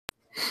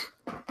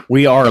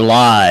We are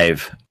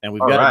live, and we've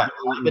got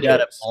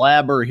to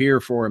blabber here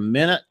for a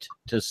minute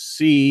to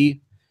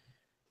see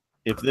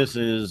if this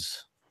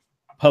is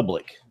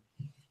public.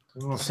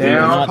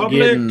 Sound not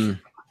getting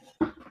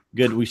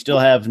good. We still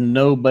have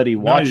nobody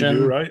watching.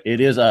 Do, right? It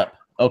is up.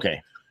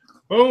 Okay.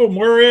 Boom,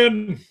 we're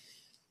in.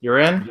 You're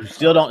in. You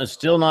still don't. It's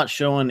still not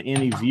showing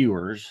any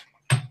viewers.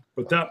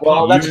 But that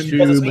that's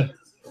YouTube.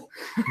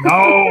 No.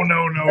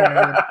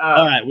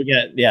 All right, we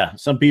got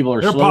Some people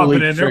are slowly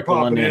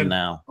trickling in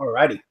now.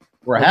 Alrighty.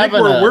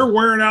 We're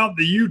wearing out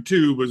the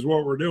YouTube is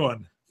what we're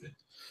doing.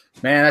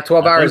 Man, that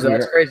 12 hours,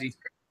 that's crazy.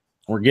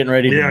 We're getting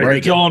ready to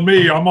break you're telling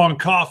me I'm on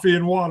coffee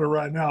and water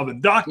right now. The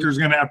doctor's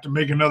going to have to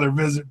make another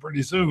visit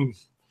pretty soon.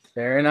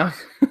 Fair enough.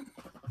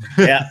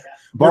 Yeah.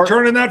 We're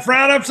turning that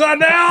frown upside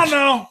down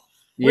now.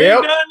 We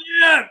ain't done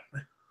yet.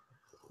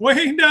 We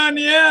ain't done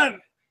yet.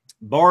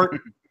 Bart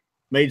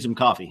made some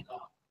coffee.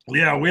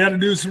 Yeah, we had to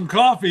do some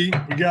coffee.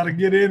 We got to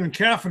get in and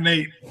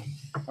caffeinate.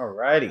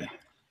 Alrighty.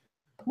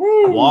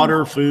 Woo.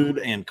 Water, food,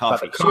 and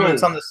coffee.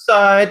 It's on the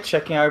side,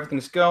 checking how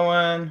everything's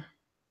going.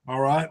 All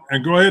right.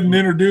 And go ahead and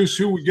introduce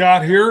who we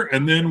got here,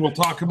 and then we'll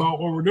talk about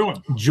what we're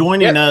doing.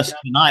 Joining us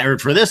tonight, or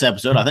for this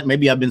episode, I think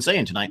maybe I've been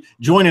saying tonight,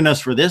 joining us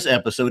for this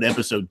episode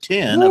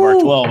 10 of our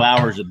 12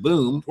 Hours of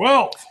Boom.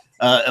 12.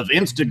 Of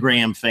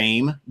Instagram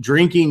fame,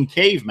 Drinking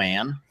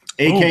Caveman,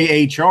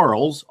 a.k.a.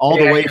 Charles, all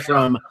the way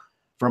from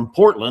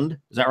Portland.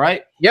 Is that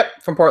right?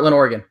 Yep, from Portland,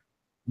 Oregon.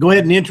 Go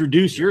ahead and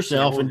introduce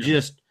yourself and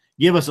just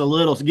give us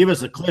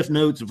a Cliff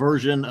Notes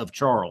version of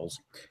Charles.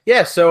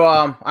 Yeah, so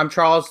I'm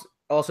Charles,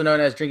 also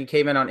known as Drinking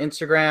Caveman on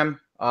Instagram.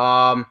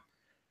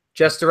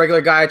 Just a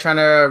regular guy trying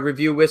to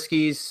review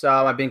whiskeys.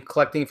 I've been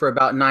collecting for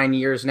about 9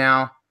 years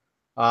now.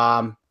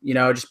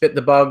 Just bit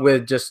the bug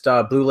with just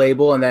Blue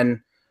Label, and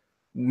then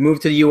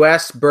moved to the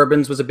U.S.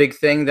 Bourbons was a big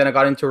thing. Then I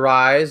got into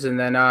ryes, and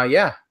then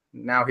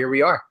now here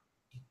we are.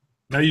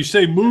 Now you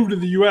say move to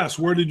the U.S.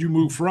 Where did you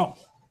move from?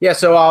 Yeah,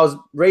 so I was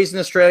raised in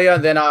Australia,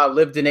 then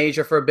lived in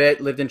Asia for a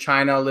bit, lived in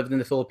China, lived in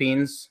the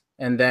Philippines,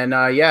 and then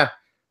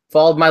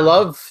followed my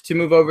love to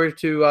move over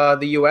to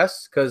the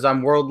U.S. because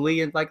I'm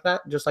worldly and like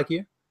that, just like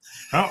you.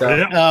 Oh, so,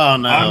 yeah. Oh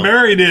no, I'm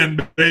married in,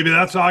 baby.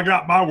 That's how I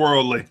got my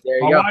worldly.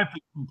 My wife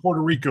is from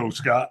Puerto Rico,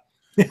 Scott.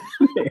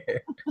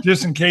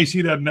 Just in case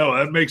he doesn't know,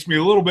 that makes me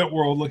a little bit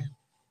worldly.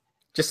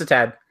 Just a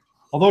tad.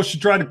 Although she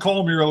tried to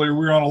call me earlier,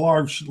 we were on a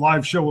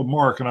live show with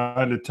Mark, and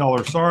I had to tell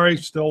her, sorry,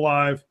 still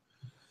live.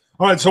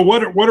 All right, so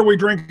what are we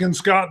drinking,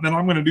 Scott? And then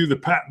I'm going to do the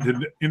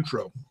patented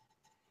intro.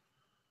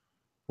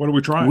 What are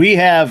we trying? We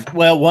have,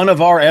 one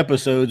of our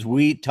episodes,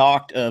 we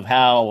talked of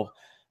how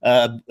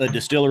a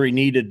distillery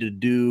needed to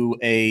do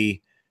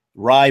a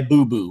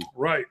RyeBooBoo.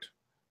 Right.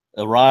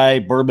 A rye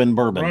bourbon.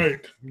 Right,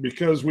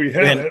 because we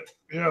had it.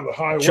 Yeah, the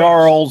high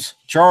Charles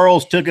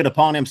took it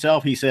upon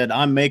himself. He said,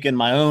 I'm making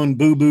my own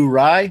Boo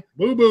rye.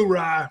 Boo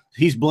rye.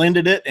 He's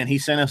blended it, and he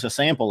sent us a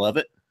sample of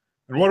it.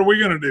 And what are we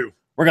going to do?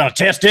 We're going to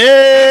test it.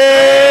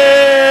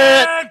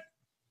 Test it.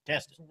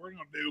 That's what we're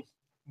going to do.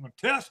 I'm going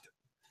to test it.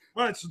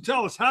 All right, so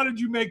tell us, how did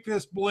you make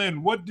this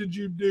blend? What did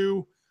you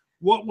do?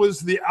 What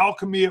was the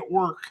alchemy at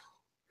work?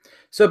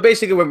 So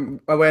basically, when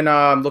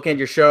looking at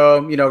your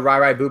show,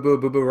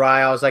 RyeBooBoo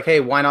rye, I was like, hey,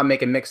 why not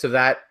make a mix of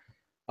that?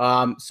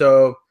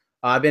 So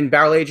I've been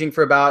barrel aging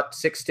for about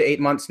 6 to 8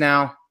 months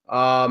now.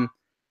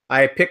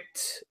 I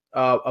picked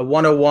a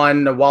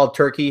 101 Wild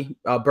Turkey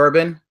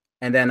bourbon,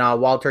 and then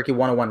Wild Turkey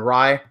 101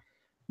 rye.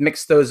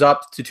 Mixed those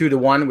up to 2 to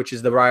 1, which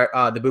is the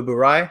BooBoo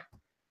rye,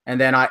 and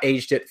then I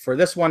aged it for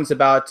this one's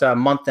about a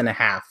month and a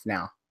half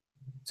now.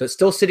 So it's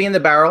still sitting in the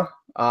barrel,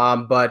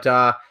 but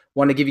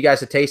want to give you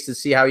guys a taste to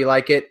see how you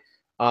like it.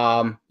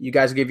 You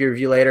guys will give your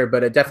review later,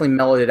 but it definitely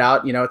mellowed it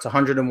out. It's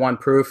 101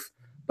 proof,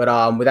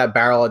 but with that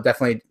barrel,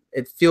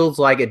 it feels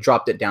like it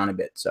dropped it down a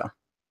bit. So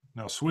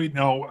now, sweet.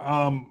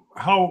 Now,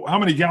 how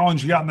many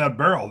gallons you got in that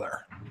barrel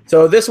there?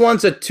 So this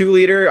one's a 2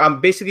 liter.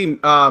 I'm basically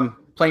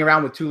playing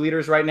around with 2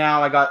 liters right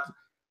now. I got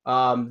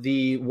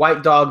the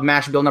White Dog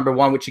Mash Bill number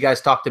 1, which you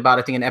guys talked about,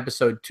 I think, in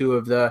episode 2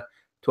 of the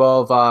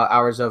 12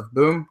 Hours of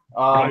Boom.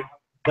 Right.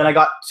 Then I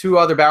got 2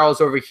 other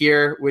barrels over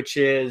here, which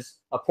is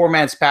a Poor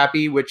Man's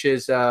Pappy, which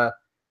is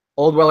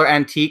Old Weller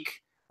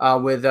Antique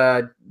with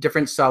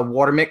different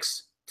water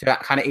mix to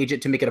kind of age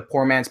it to make it a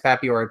Poor Man's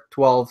Pappy or a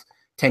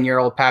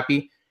 10-year-old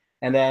Pappy.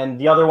 And then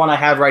the other one I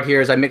have right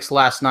here is I mixed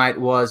last night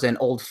was an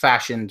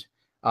old-fashioned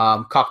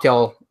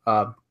cocktail,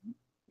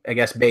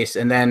 base.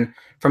 And then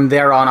from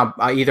there on,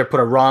 I either put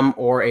a rum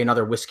or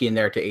another whiskey in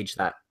there to age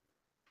that.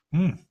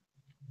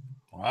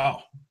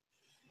 Wow.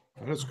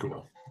 That's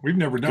cool. We've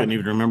never done Couldn't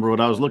even remember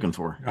what I was looking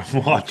for.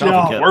 Watch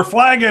out. We're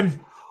flagging.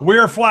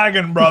 We're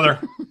flagging, brother.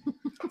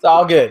 It's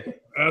all good.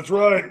 That's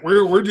right.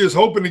 We're just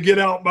hoping to get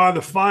out by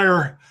the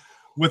fire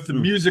with the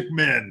music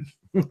men.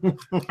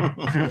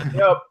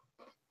 Yep.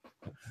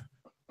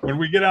 When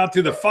we get out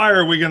to the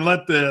fire, we can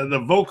let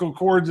the vocal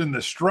cords and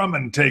the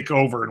strumming take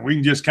over, and we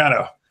can just kind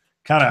of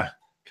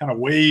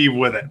wave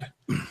with it.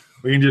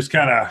 We can just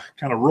kind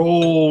of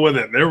roll with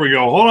it. There we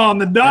go. Hold on,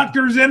 the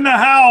doctor's in the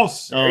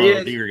house.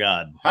 Oh dear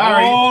God!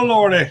 Oh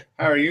Lordy!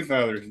 How are you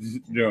fellas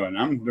doing?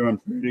 I'm doing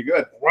pretty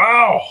good.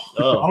 Wow!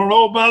 Oh. I don't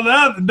know about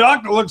that. The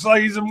doctor looks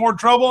like he's in more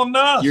trouble than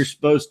us. You're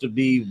supposed to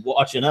be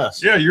watching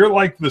us. Yeah, you're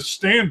like the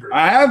standard.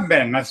 I have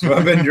been. That's why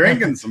I've bbeen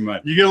drinking so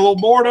much. You get a little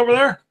bored over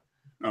there?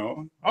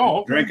 No. Oh,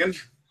 okay. Drinking.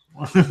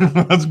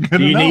 That's good.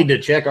 Do you to know. need to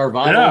check our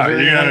vitals or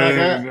anything like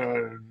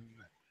that?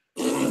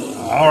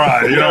 All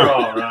right, You're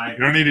all right.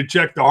 you don't need to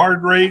check the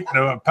heart rate,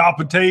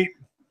 palpitate.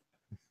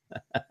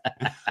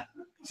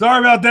 Sorry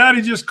about that.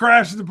 He just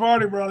crashed the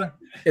party, brother.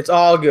 It's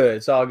all good.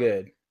 It's all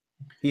good.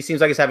 He seems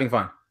like he's having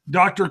fun.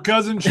 Dr.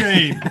 Cousin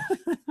Shane.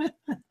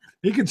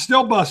 He could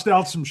still bust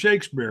out some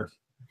Shakespeare.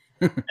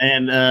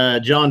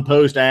 And John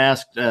Post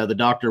asked, the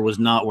doctor was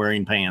not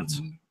wearing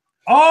pants.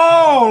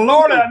 Oh,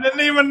 Lord, I didn't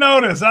even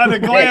notice. I had to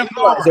glance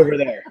over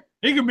there.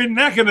 He could be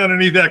necking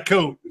underneath that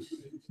coat.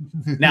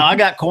 Now, I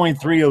got coin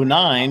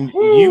 309.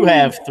 You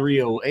have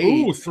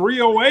 308. Ooh,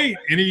 308.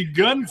 Any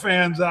gun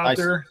fans out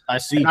there? I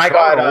see And I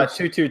Charles got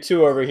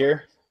 222 over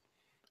here.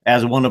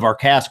 as one of our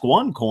Cask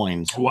 1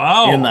 coins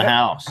Wow. in the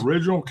house.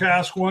 Original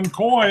Cask 1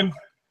 coin.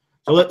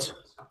 So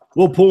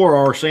we'll pour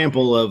our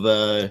sample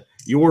of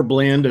your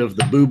blend of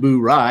the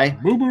RyeBooBoo rye.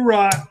 RyeBooBoo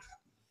rye.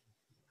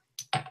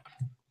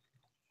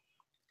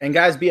 And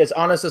guys, be as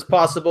honest as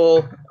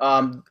possible.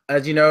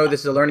 As you know,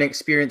 this is a learning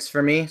experience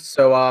for me.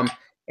 So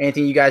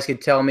anything you guys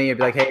could tell me, it'd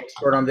be like, hey, it's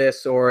short on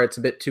this, or it's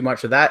a bit too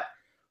much of that,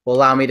 will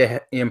allow me to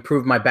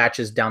improve my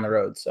batches down the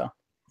road. So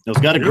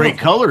It's got a great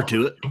color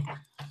to it.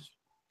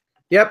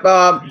 yep,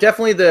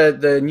 definitely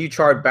the new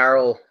charred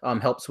barrel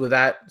helps with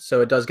that.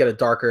 So it does get a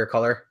darker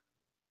color.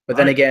 But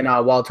then again,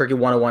 Wild Turkey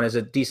 101 is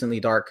a decently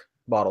dark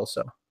bottle.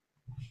 So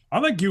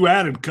I think you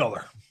added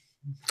color.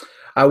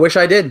 I wish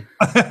I did.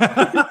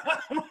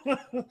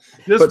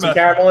 This Put some method.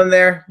 caramel in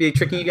there. Be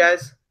tricking you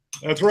guys.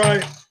 That's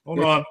right. Hold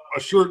on. A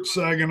shirt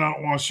sagging. I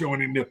don't want to show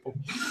any nipple.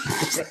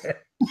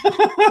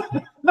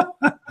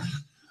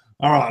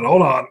 All right.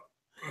 Hold on.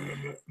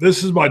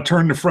 This is my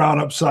turn the frown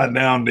upside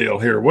down deal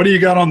here. What do you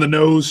got on the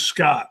nose,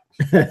 Scott?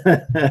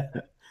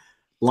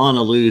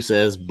 Lana Lou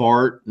says,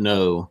 Bart,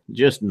 no.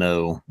 Just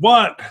no.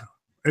 What?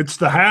 It's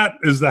the hat.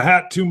 Is the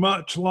hat too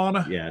much,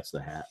 Lana? Yeah, it's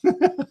the hat.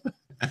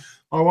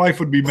 My wife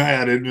would be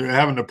mad. And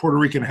having a Puerto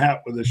Rican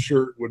hat with a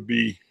shirt would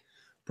be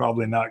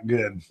probably not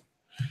good.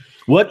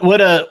 What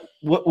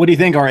do you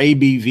think our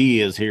ABV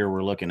is here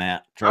we're looking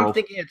at, Charles? I'm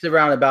thinking it's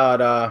around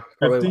about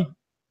 50?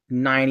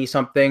 90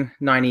 something,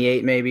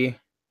 98 maybe.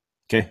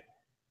 Okay.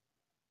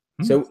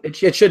 So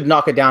it should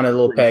knock it down a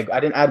little peg. I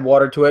didn't add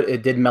water to it.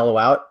 It did mellow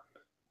out.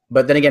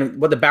 But then again,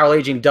 what the barrel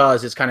aging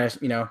does is kind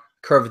of,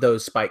 curve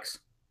those spikes.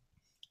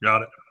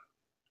 Got it.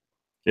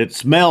 It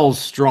smells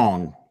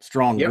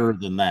stronger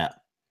than that.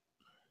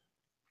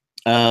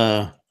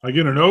 I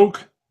get an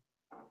oak.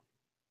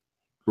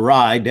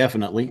 Rye,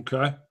 definitely.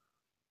 Okay.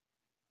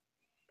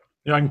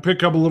 Yeah, I can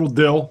pick up a little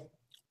dill.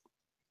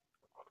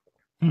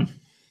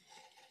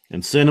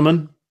 And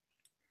cinnamon.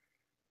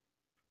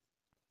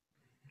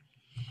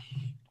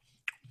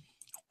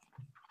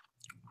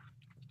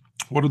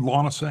 What did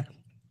Lana say?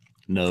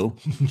 No,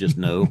 just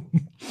no.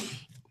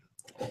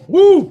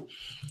 Woo!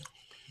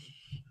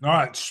 All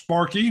right,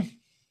 Sparky.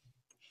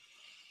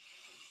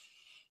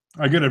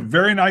 I get a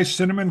very nice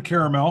cinnamon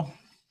caramel.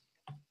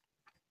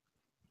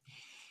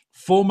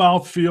 Full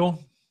mouth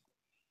feel.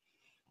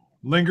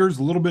 Lingers,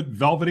 a little bit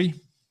velvety.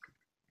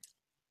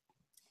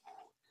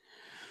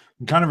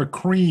 And kind of a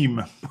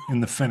cream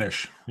in the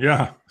finish.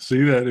 Yeah,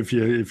 see that if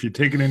you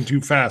take it in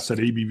too fast, that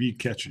ABV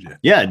catches you.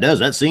 Yeah, it does.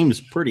 That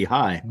seems pretty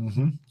high.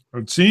 Mm-hmm.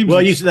 It seems.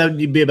 Well, you said that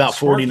would be about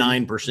Sparky.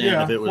 49%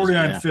 Yeah, if it was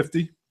 49,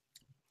 50.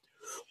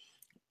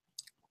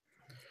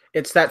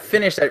 It's that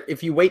finish that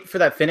if you wait for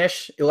that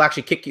finish, it'll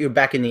actually kick you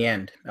back in the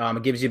end.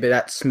 It gives you a bit of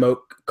that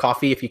smoke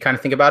coffee if you kind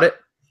of think about it.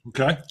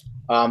 Okay.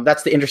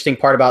 That's the interesting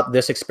part about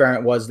this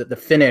experiment was that the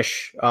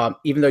finish,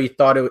 even though you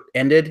thought it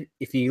ended,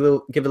 if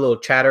you give it a little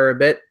chatter a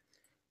bit,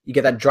 you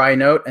get that dry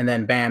note, and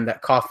then bam,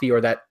 that coffee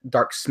or that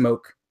dark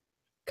smoke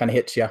kind of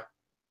hits you.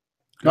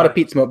 Not a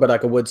peat smoke, but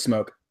like a wood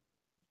smoke.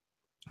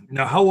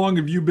 Now, how long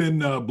have you been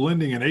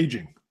blending and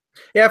aging?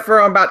 Yeah, for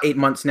about 8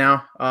 months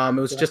now. It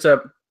was just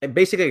a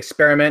basic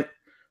experiment.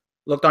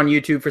 Looked on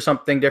YouTube for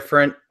something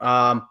different.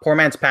 Poor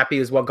Man's Pappy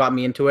is what got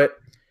me into it.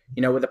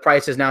 With the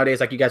prices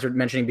nowadays, like you guys were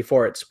mentioning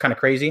before, it's kind of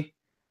crazy.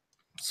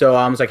 So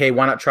I was like, hey,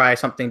 why not try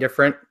something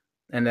different?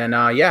 And then,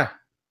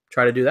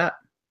 try to do that.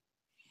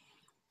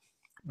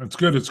 It's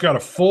good. It's got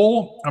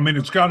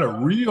it's got a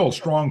real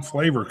strong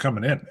flavor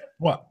coming in.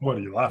 What are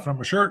you laughing at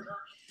my shirt?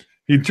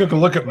 He took a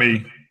look at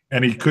me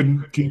and he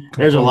couldn't keep.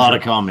 There's a lot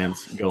of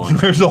comments going.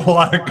 There's a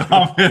lot of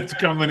comments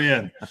coming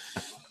in.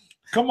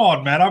 Come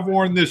on, man. I've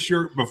worn this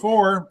shirt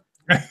before.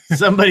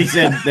 Somebody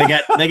said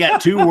they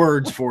got 2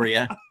 words for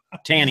you.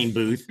 Tanning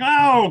booth.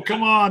 Oh,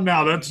 come on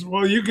now.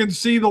 You can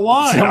see the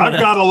line. I've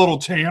got a little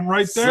tan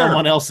right there.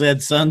 Someone else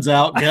said sun's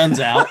out,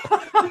 guns out.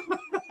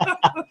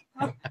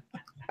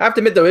 I have to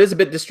admit, though, it is a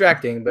bit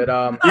distracting, but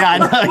yeah, I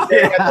know.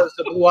 got those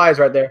blue eyes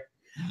right there.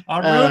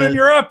 I'm ruining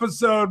your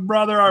episode,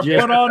 brother. I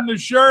put on the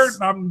shirt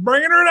and I'm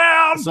bringing her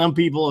down. Some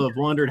people have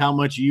wondered how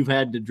much you've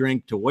had to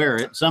drink to wear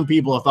it. Some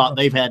people have thought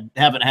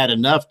haven't had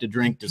enough to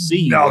drink to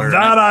see you. Now wear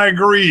that it. I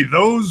agree.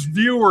 Those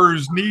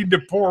viewers need to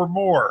pour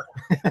more.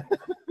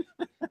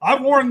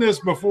 I've worn this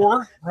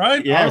before,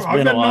 right? Yeah,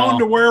 I've been known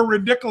to wear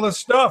ridiculous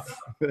stuff.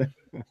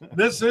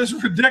 This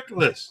is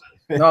ridiculous.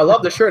 No, I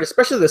love the shirt,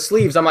 especially the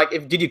sleeves. I'm like,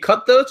 did you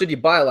cut those or did you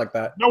buy it like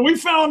that? No, we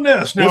found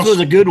this. Now, This was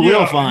a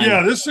Goodwill find.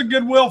 Yeah, this is a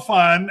Goodwill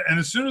find. And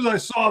as soon as I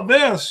saw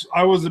this,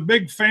 I was a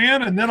big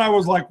fan. And then I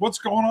was like, what's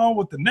going on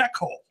with the neck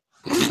hole?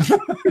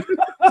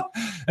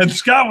 And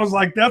Scott was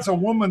like, that's a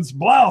woman's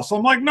blouse.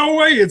 I'm like, no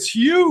way. It's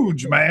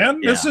huge,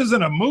 man. This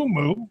isn't a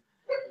moo-moo.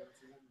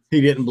 He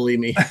didn't believe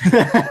me.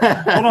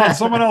 Hold on.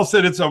 Someone else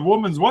said it's a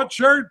woman's what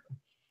shirt?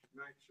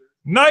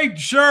 Night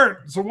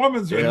shirt. It's a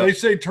woman's. They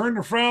say turn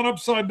the frown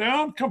upside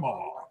down. Come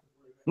on.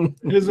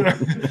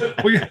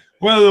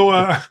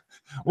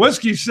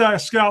 Whiskey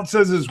Scout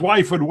says his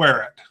wife would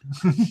wear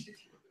it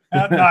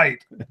at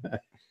night.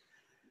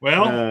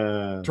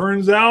 Well,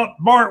 turns out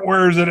Bart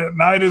wears it at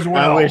night as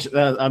well. I wish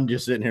I'm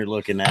just sitting here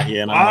looking at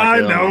you, and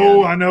I like,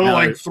 know. No,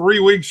 like 3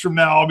 weeks from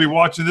now, I'll be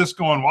watching this,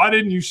 going, "Why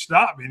didn't you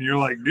stop me?" And you're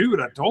like,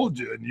 "Dude, I told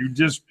you," and you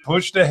just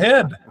pushed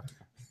ahead.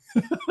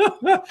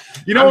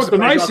 You know what the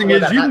nice thing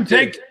is? You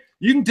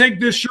can take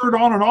this shirt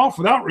on and off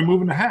without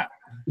removing the hat.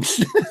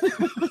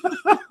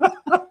 All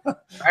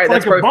right,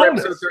 that's like for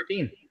episode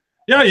 13.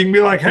 Yeah, you can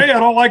be like, "Hey, I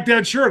don't like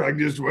that shirt." I can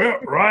just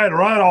right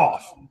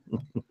off.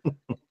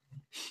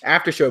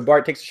 After show,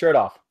 Bart takes the shirt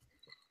off.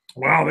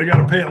 Wow, they got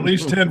to pay at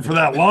least 10 for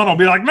that. Lon will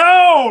be like,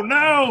 no.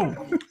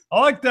 I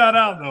like that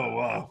out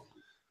though.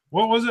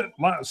 What was it?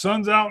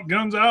 Sun's out,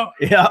 guns out.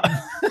 Yeah.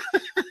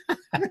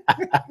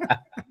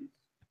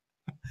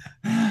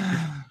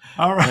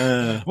 All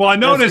right. Well, I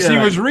noticed he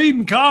was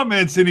reading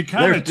comments and he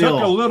kind of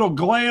took a little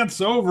glance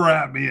over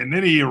at me and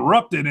then he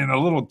erupted in a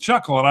little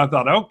chuckle. And I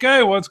thought,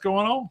 okay, what's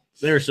going on?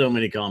 There's so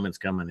many comments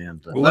coming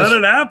in. So. Let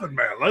it happen,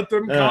 man. Let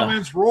them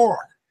comments roar.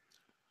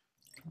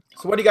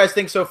 So what do you guys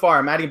think so far?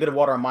 I'm adding a bit of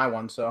water on my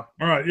one. So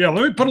all right, yeah,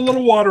 let me put a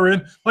little water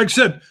in. Like I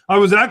said, I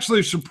was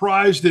actually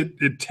surprised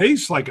it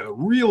tastes like a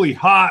really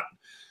hot,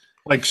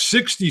 like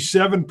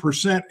 67%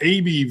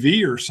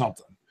 ABV or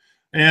something.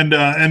 And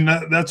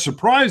that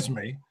surprised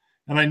me.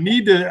 And I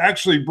need to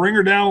actually bring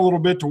her down a little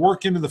bit to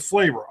work into the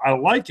flavor. I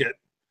like it.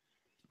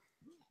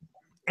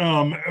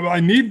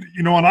 I need,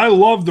 and I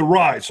love the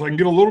rye, so I can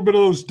get a little bit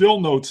of those dill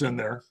notes in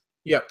there.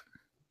 Yep.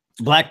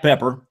 Black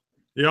pepper.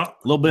 Yeah. A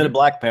little bit of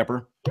black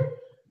pepper.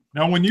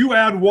 Now, when you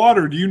add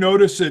water, do you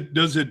notice it?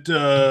 Does it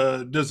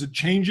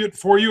change it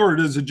for you, or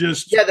does it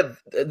just? Yeah,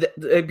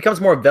 it becomes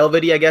more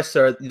velvety, I guess,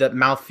 or the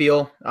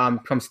mouthfeel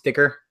becomes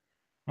thicker.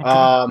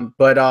 Okay.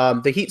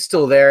 But the heat's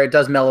still there. It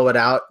does mellow it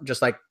out,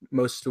 just like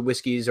most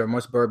whiskeys or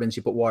most bourbons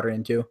you put water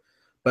into.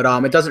 But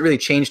it doesn't really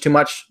change too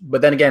much.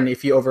 But then again,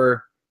 if you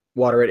over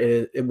water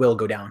it, it will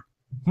go down.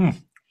 All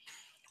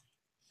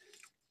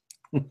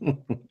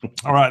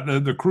right,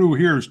 the crew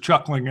here is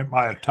chuckling at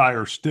my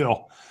attire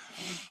still.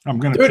 I'm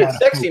gonna. Dude, it's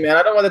sexy, man.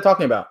 I don't know what they're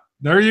talking about.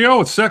 There you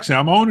go. It's sexy.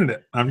 I'm owning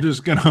it. I'm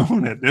just gonna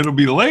own it. It'll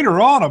be later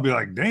on. I'll be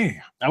like,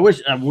 damn. I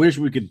wish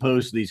we could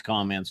post these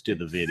comments to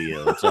the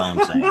video. That's all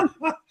I'm saying.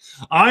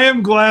 I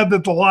am glad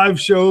that the live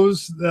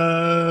shows,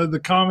 the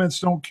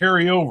comments don't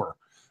carry over.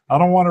 I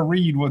don't want to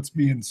read what's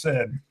being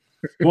said.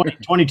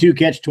 22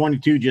 Catch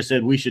 22 just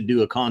said we should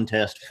do a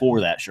contest for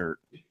that shirt.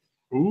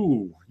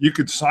 Ooh, you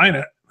could sign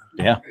it.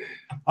 Yeah.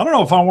 I don't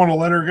know if I want to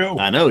let her go.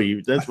 I know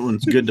you. That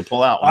one's good to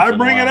pull out. I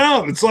bring it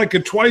out. It's like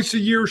a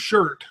twice-a-year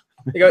shirt.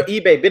 You go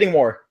eBay bidding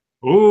war.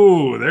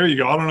 Ooh, there you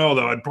go. I don't know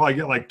though. I'd probably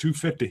get like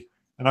 $2.50,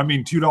 and I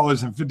mean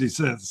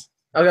 $2.50.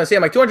 I was gonna say,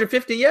 I'm like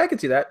 250. Yeah, I can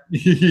see that.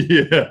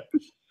 Yeah.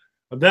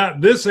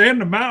 This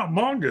and the Mount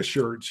Manga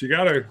shirts. You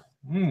gotta.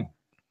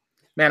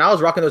 Man, I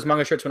was rocking those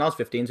manga shirts when I was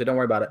 15, so don't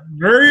worry about it.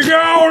 There you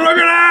go. Look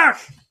at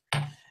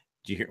that.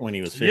 Did you hear when he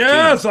was 15?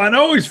 Yes, I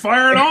know. He's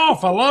firing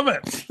off. I love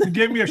it. He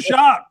gave me a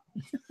shot.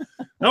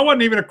 That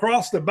wasn't even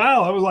across the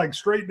bow. That was like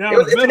straight down the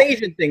middle. It's an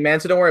Asian thing, man,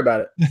 so don't worry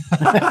about it.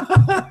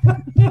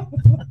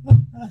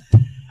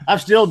 I've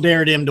still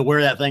dared him to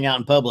wear that thing out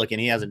in public, and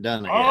he hasn't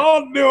done it yet.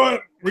 I'll do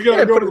it. We got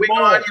to go to the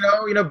ball. On,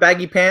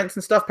 baggy pants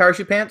and stuff,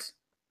 parachute pants.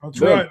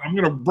 That's right. I'm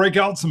going to break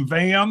out some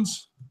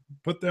Vans,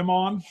 put them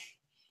on.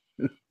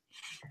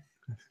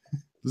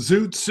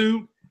 Zoot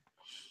suit.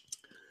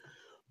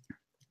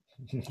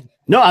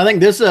 No, I think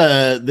this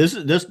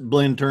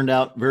blend turned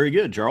out very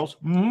good, Charles.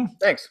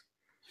 Thanks.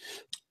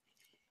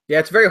 Yeah,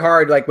 it's very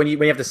hard. Like when you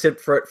have to sit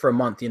for it for a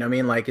month, you know what I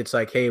mean? Like it's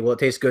like, hey, well, it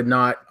tastes good,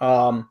 not.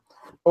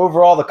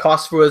 Overall, the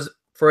cost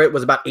for it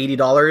was about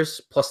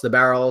 $80 plus the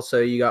barrel, so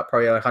you got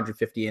probably like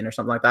 $150 in or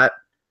something like that.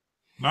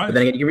 Nice. But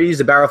then again, you can reuse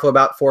the barrel for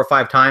about 4 or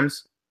 5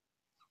 times.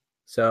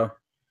 So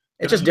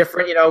it's just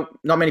different,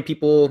 Not many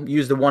people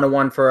use the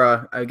 101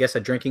 for I guess a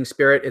drinking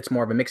spirit. It's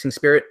more of a mixing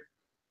spirit.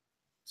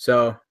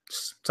 So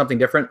it's something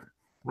different.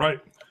 Right.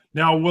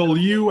 Now, will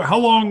you? How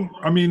long?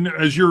 I mean,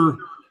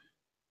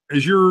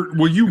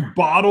 will you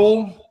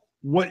bottle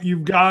what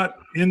you've got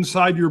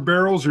inside your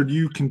barrels, or do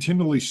you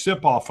continually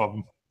sip off of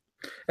them?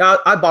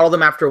 I bottle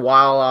them after a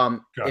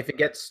while. Okay. If it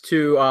gets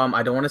too,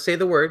 I don't want to say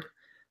the word,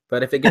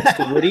 but if it gets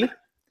too woody.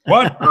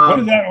 What? What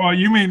is that? Well,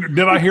 you mean,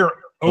 did I hear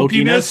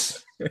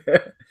oakiness?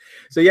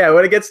 So yeah,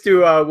 when it gets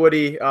too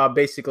woody,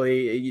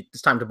 basically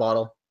it's time to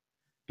bottle.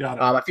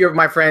 Got it. If you're with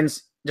my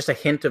friends, just a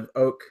hint of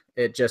oak,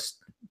 it just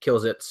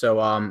kills it. So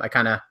I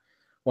kind of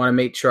want to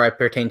make sure I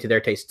pertain to their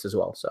tastes as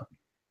well. So.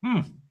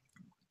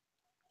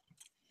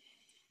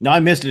 No, I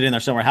missed it in there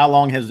somewhere. How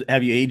long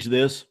have you aged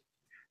this?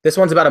 This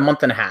one's about a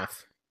month and a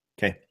half.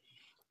 Okay.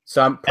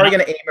 So I'm probably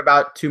going to aim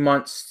about 2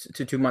 months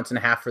to 2 months and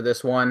a half for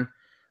this one.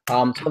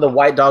 Some of the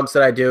white dogs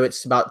that I do,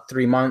 it's about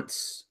 3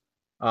 months.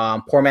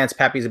 Poor Man's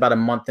Pappy is about a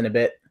month and a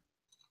bit.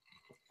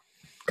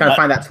 Kind of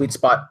find that sweet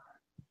spot.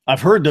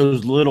 I've heard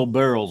those little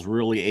barrels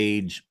really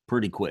age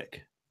pretty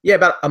quick. Yeah,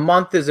 about a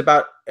month is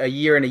about a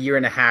year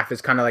and a half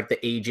is kind of like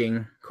the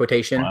aging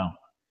quotation. Wow.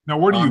 Now,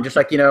 where do you just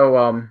like, you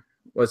know,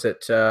 was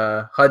it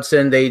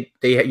Hudson? They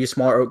use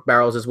smaller oak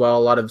barrels as well. A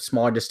lot of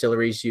smaller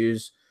distilleries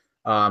use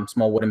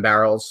small wooden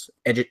barrels,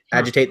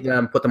 agitate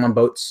them, put them on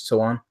boats,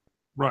 so on.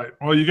 Right.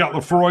 Well, you got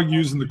Lefroy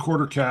using the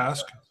quarter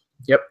cask.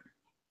 Yep.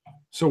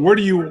 So where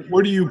do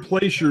you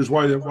place yours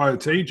while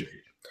it's aging?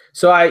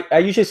 So I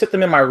usually sit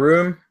them in my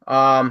room.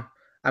 I'm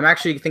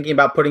actually thinking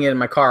about putting it in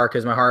my car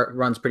because my heart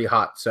runs pretty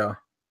hot. So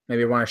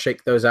maybe I want to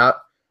shake those out.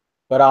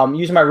 But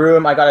using my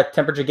room, I got a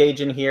temperature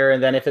gauge in here,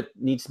 and then if it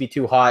needs to be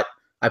too hot,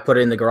 I put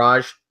it in the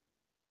garage.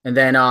 And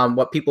then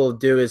what people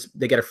do is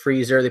they get a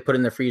freezer, they put it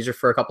in the freezer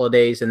for a couple of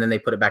days, and then they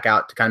put it back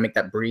out to kind of make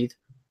that breathe.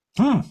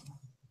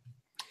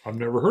 I've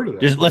never heard of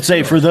that. Just let's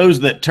say for those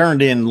that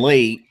turned in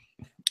late,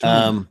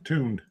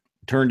 tuned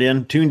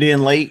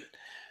in late,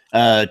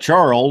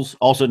 Charles,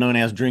 also known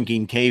as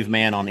Drinking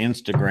Caveman on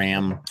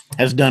Instagram,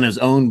 has done his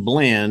own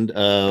blend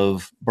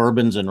of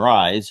bourbons and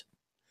ryes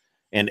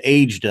and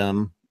aged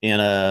them in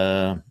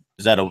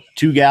is that a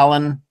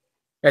 2-gallon?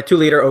 A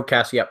 2-liter oak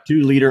cask, yep.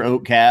 2-liter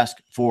oak cask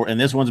and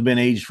this one's been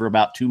aged for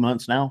about 2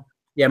 months now.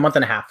 Yeah, month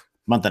and a half.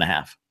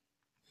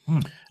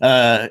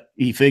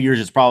 He figures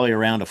it's probably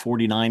around a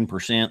 49%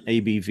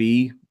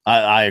 ABV.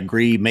 I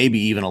agree, maybe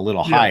even a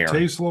little higher. It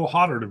tastes a little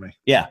hotter to me.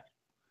 Yeah.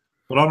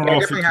 But I don't know I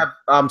if definitely have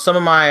some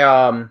of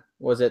my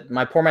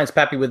my Poor Man's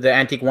Pappy with the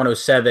Antique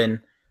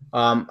 107.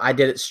 I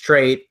did it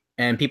straight,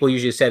 and people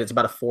usually said it's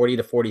about a 40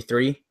 to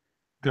 43.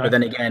 Okay. But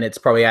then again, it's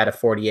probably at a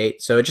 48.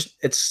 So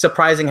it's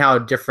surprising how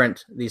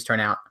different these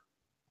turn out.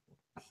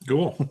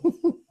 Cool.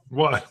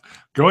 What?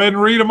 Go ahead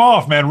and read them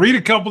off, man. Read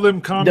a couple of them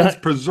comments.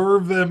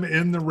 Preserve them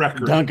in the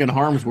record. Duncan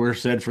Harmsworth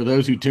said, for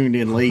those who tuned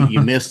in late, you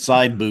missed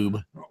Side Boob.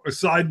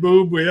 Side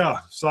Boob,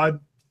 yeah.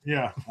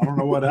 Yeah. I don't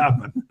know what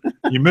happened.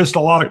 You missed a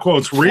lot of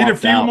quotes. Read a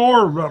few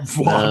more.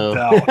 Flopped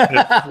out.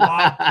 It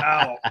flopped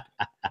out.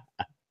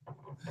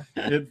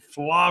 It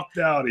flopped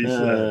out, he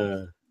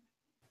said.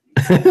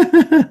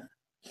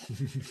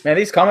 Man,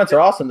 these comments are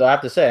awesome, though, I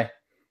have to say.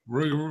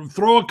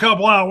 Throw a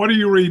couple out. What are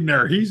you reading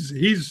there?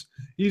 He's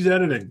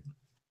editing.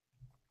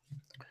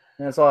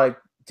 And it's all like,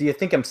 do you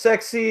think I'm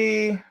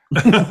sexy?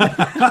 What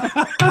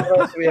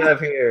else do we have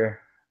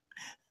here?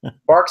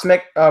 Bark's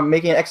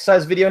making an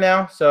exercise video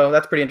now, so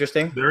that's pretty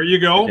interesting. There you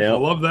go. Yep. I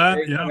love that.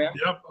 Go,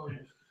 Yep.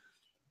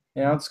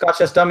 You know, Scotch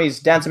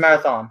Dummies dance a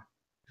marathon.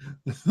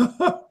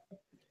 Gotta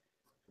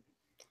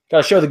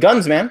show the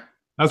guns, man.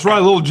 That's right.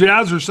 A little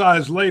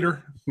jazzercise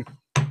later.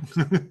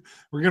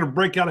 We're gonna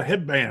break out a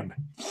headband.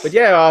 But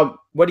yeah,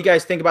 what do you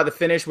guys think about the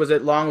finish? Was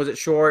it long? Was it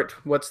short?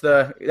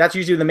 That's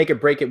usually the make it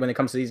break it when it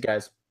comes to these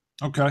guys.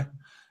 Okay.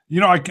 You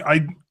know,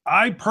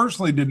 I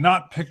personally did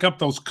not pick up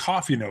those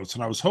coffee notes,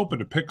 and I was hoping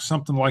to pick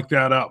something like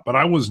that up, but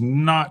I was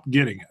not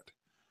getting it.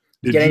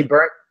 Did you get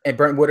any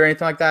burnt wood or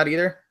anything like that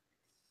either?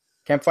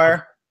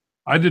 Campfire?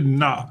 I did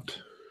not.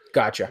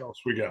 Gotcha. What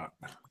else we got?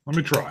 Let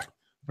me try.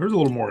 There's a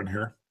little more in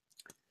here.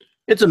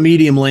 It's a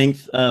medium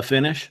length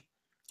finish.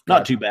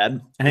 Not too bad.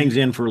 Hangs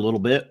in for a little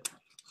bit.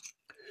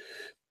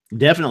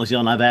 Definitely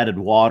feeling I've added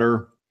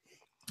water.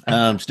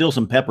 Still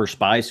some pepper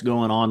spice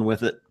going on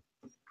with it.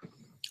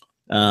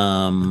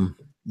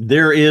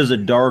 There is a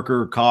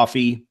darker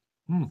coffee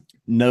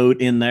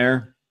note in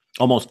there,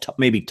 almost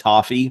maybe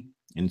toffee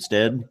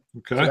instead.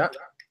 Okay.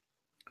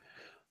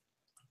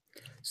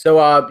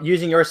 So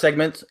using your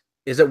segment,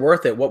 is it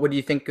worth it? What would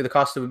you think the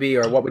cost would be,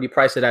 or what would you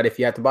price it at if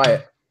you had to buy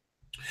it?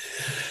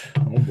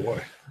 Oh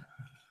boy.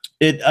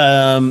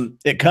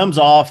 It comes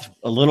off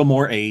a little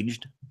more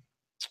aged,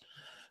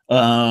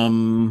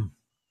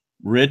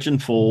 rich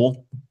and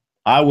full.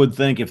 I would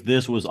think if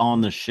this was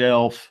on the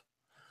shelf,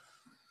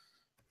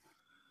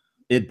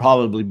 it'd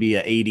probably be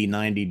a $80,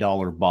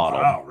 $90 bottle.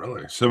 Wow,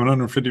 really?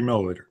 750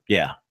 milliliter.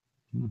 Yeah.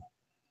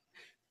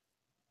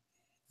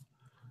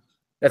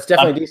 That's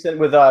definitely decent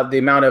with the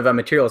amount of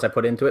materials I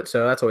put into it,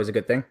 so that's always a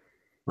good thing.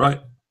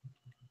 Right.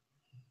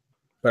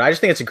 But I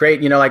just think it's a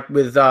great, like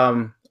with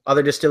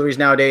other distilleries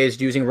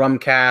nowadays using rum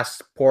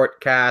casts,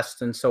 port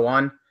casts, and so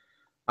on.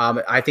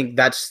 I think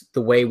that's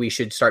the way we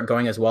should start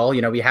going as well.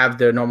 We have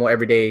the normal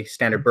everyday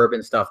standard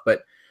bourbon stuff,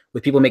 but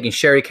with people making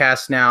sherry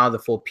casks now, the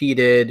full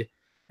peated,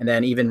 and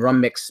then even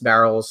rum mix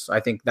barrels, I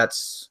think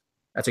that's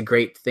that's a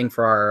great thing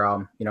for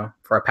our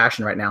for our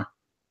passion right now.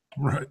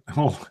 Right.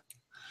 Oh,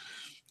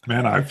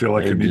 man, I feel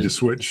like I need to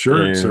switch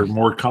shirts. There are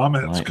more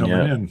comments coming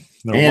in.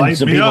 And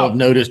some people have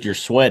noticed you're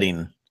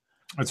sweating.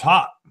 It's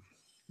hot.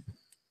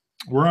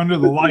 We're under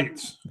the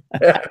lights.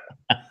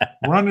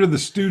 We're under the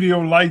studio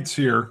lights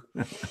here.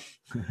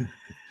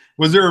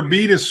 Was there a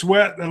bead of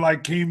sweat that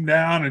like came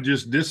down and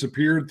just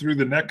disappeared through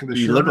the neck of the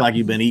shirt? You look like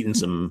you've been eating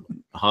some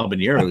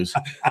habaneros.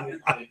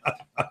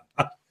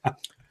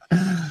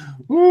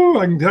 Ooh,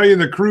 I can tell you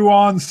the crew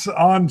on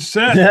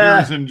set here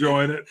is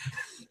enjoying it.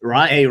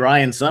 Hey,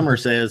 Ryan Summer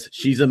says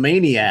she's a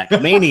maniac.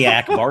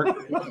 Maniac, Bart.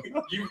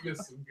 You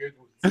missed some good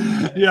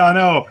ones. Yeah, I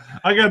know.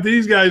 I got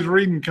these guys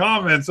reading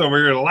comments over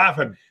here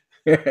laughing.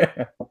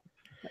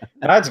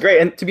 That's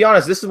great. And to be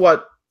honest, this is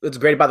what it's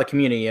great about the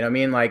community. You know what I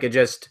mean? Like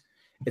it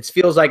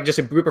feels like just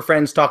a group of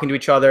friends talking to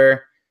each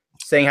other,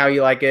 saying how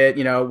you like it,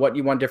 what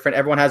you want different.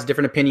 Everyone has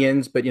different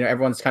opinions, but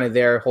everyone's kind of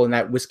there holding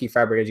that whiskey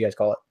fabric, as you guys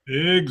call it.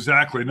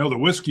 Exactly. No, the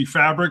whiskey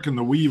fabric and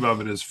the weave of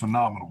it is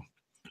phenomenal.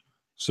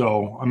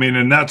 So, I mean,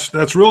 and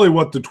that's really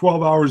what the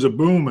 12 Hours of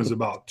Boom is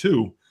about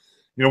too.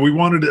 We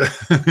wanted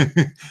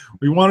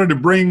to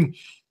bring,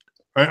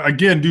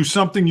 again, do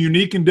something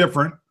unique and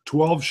different.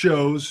 12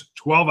 shows,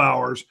 12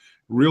 hours,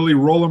 really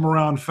roll them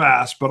around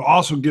fast, but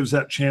also gives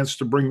that chance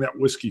to bring that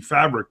whiskey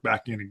fabric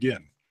back in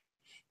again.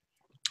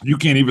 You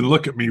can't even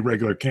look at me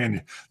regular, can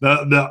you?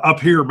 The up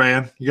here,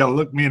 man, you got to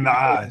look me in the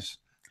eyes.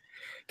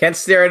 Can't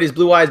stare at his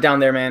blue eyes down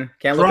there, man.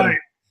 Can't look at him.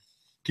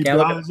 Keep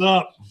your eyes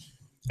up.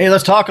 Hey,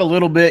 let's talk a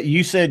little bit.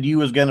 You said you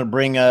was going to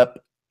bring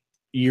up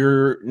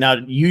you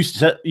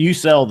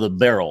sell the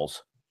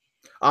barrels.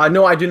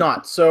 No, I do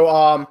not.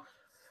 So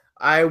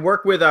I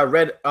work with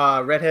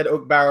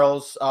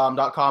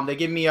redheadoakbarrels.com. They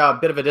give me a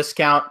bit of a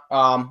discount.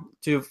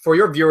 For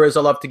your viewers,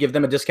 I love to give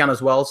them a discount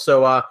as well.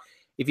 So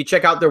if you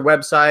check out their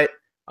website,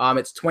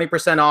 it's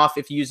 20% off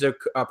if you use a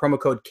promo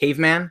code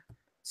Caveman,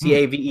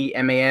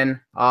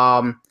 Caveman.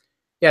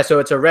 Yeah, so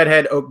it's a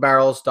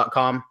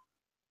redheadoakbarrels.com.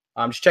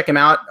 Just check them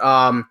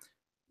out.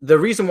 The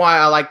reason why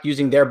I like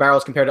using their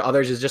barrels compared to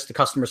others is just the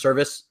customer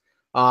service.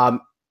 The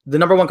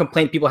number one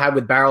complaint people have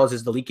with barrels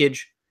is the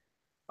leakage.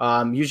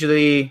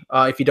 Usually,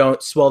 if you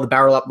don't swell the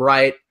barrel up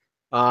right,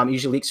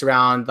 usually leaks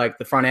around like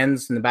the front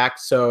ends and the back.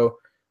 So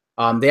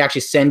they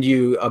actually send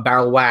you a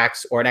barrel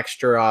wax or an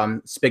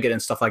extra spigot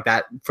and stuff like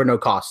that for no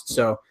cost.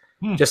 So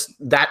just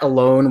that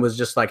alone was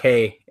just like,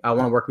 hey, I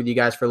want to work with you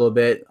guys for a little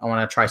bit. I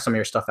want to try some of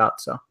your stuff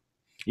out. So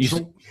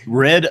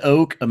Red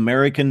Oak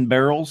American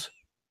Barrels?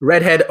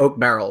 Redhead Oak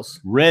Barrels.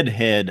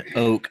 Redhead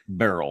Oak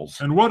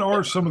Barrels. And what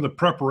are some of the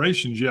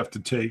preparations you have to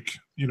take,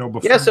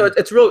 before? Yeah, so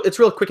it's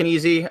real quick and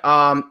easy.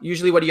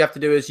 Usually what you have to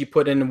do is you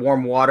put in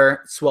warm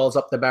water, it swells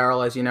up the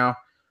barrel, as you know.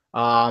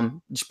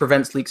 Just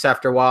prevents leaks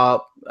after a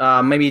while.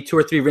 Maybe 2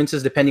 or 3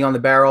 rinses depending on the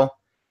barrel.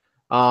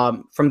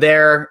 From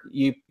there,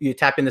 you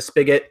tap in the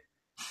spigot,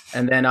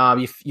 and then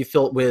you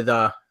fill it with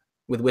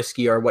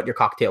whiskey or what your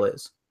cocktail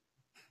is.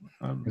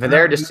 From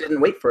there, just sit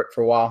and wait for it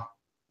for a while.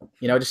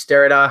 Just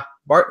stare at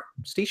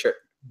Bart's t-shirt.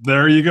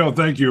 There you go.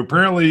 Thank you.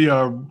 Apparently,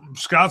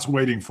 Scott's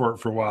waiting for it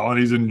for a while, and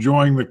he's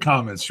enjoying the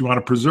comments. You want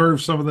to preserve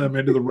some of them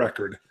into the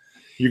record.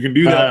 You can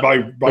do that by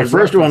the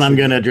first one I'm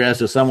going to address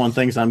is someone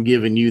thinks I'm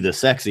giving you the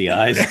sexy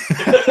eyes.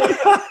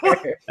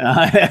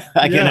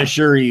 I can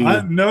assure you. I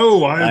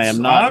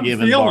am not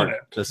giving Bart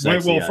the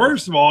sexy eyes.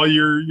 First of all,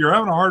 you're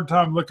having a hard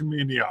time looking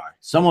me in the eye.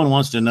 Someone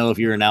wants to know if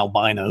you're an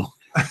albino.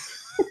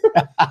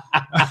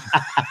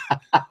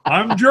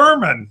 I'm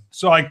German,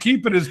 so I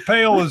keep it as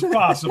pale as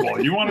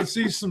possible. You want to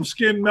see some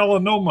skin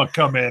melanoma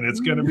come in, it's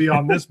going to be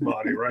on this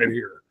body right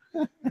here.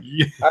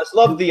 Yeah. I just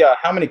love the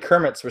how many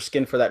Kermits were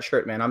skinned for that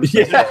shirt, man. I'm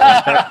just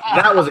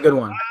that was a good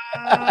one.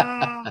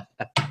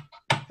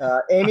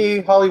 Amy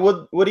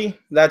Hollywood Woody,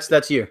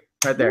 that's you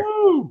right there.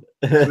 Woo.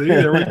 See,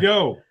 there we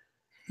go.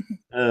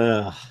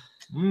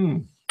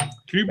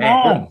 Keep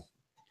on.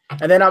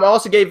 And then I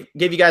also gave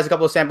you guys a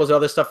couple of samples of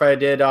other stuff I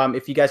did.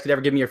 If you guys could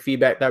ever give me your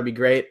feedback, that would be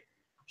great.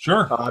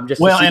 Sure.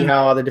 Just to see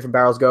how other different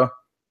barrels go.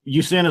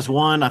 You sent us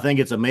one. I think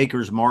it's a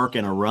Maker's Mark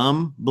and a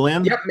rum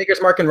blend. Yep, Maker's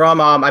Mark and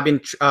rum. I've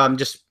been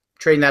just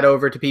trading that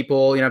over to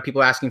people.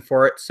 People asking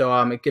for it, so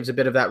it gives a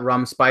bit of that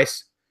rum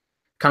spice,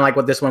 kind of like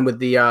what this one with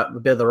the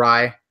bit of the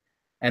rye.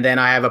 And then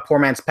I have a Poor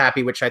Man's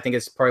Pappy, which I think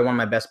is probably one of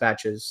my best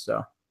batches.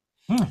 So.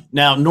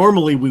 Now,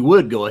 normally we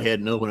would go ahead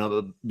and open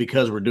up,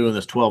 because we're doing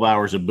this 12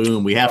 Hours of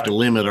Boom. We have to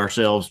limit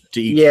ourselves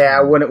to each. Yeah,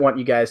 I wouldn't want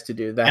you guys to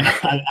do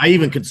that. I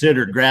even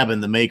considered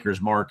grabbing the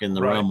Maker's Mark and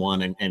the rum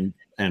one,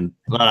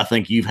 but I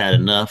think you've had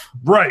enough.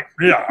 Right.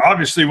 Yeah.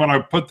 Obviously, when I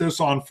put this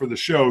on for the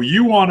show,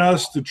 you want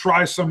us to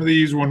try some of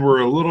these when we're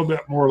a little bit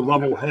more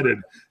level-headed.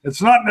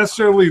 It's not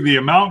necessarily the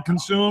amount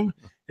consumed;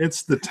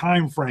 it's the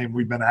time frame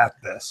we've been at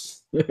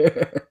this.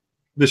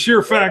 The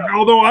sheer fact,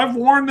 although I've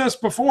worn this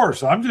before,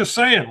 so I'm just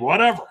saying,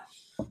 whatever.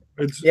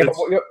 But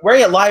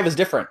wearing it live is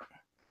different.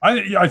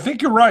 I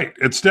think you're right.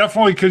 It's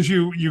definitely because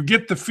you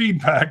get the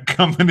feedback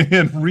coming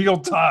in real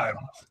time.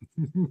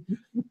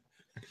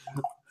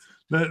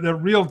 The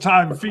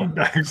real-time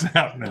feedback's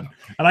happening.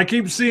 And I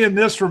keep seeing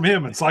this from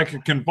him. It's like a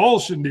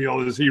convulsion deal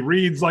as he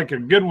reads like a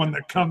good one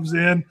that comes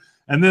in,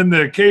 and then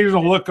the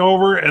occasional look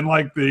over and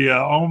like the,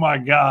 oh my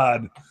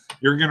God,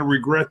 you're going to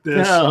regret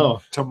this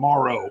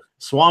tomorrow.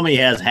 Swami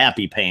has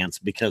happy pants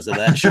because of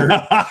that shirt.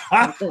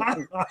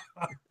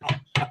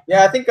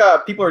 Yeah, I think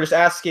people are just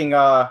asking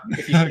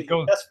if you should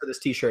test for this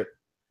T-shirt.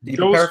 Did you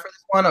prepare for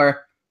this one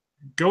or?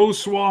 Go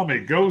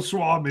Swami, go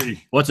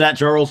Swami. What's that,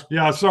 Charles?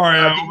 Yeah, sorry,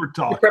 I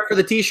overtalked. You prep for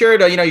the T-shirt,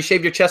 or you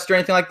shaved your chest or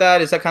anything like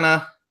that? Is that kind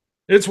of?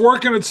 It's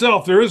working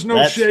itself. There is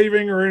no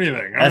shaving or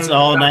anything. That's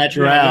all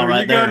natural,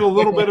 right there. You got a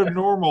little bit of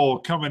normal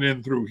coming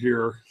in through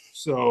here,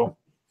 so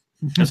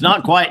it's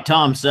not quite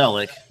Tom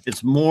Selleck.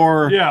 It's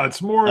more. Yeah,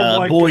 it's more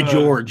like Boy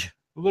George.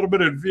 A little bit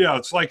of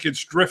it's like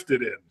it's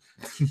drifted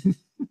in.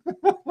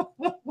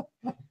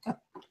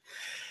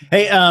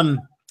 Hey,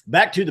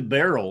 back to the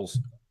barrels.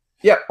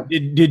 Yeah.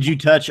 Did you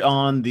touch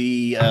on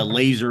the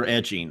laser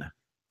etching?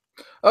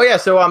 Oh yeah,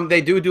 so they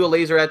do a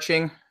laser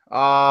etching.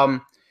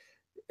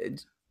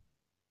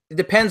 It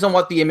depends on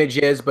what the image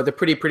is, but they're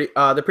pretty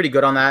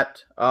good on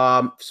that.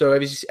 So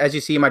as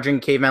you see my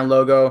Drink Caveman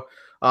logo,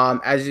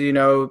 as you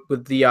know,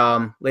 with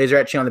the laser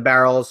etching on the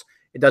barrels,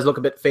 it does look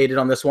a bit faded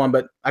on this one,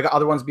 but I got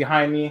other ones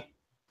behind me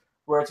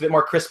where it's a bit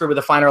more crisper with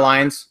the finer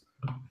lines.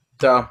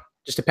 So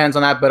just depends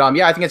on that. But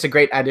yeah, I think it's a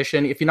great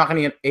addition. If you're not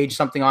going to age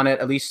something on it,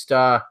 at least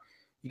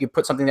you could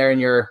put something there in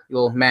your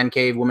little man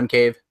cave, woman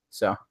cave.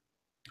 So,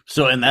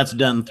 and that's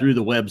done through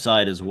the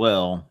website as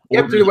well.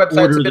 Yep, through the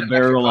website. Order the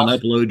barrel and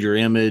upload your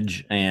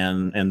image,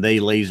 and they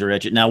laser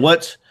etch it. Now,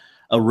 what's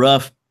a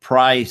rough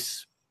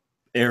price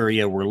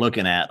area we're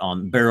looking at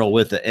on barrel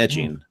with the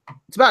etching?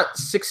 It's about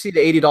 $60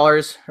 to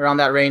 $80 around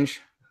that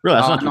range. Really,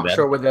 that's not too bad. I'm not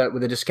sure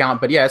with a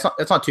discount, but yeah,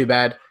 it's not too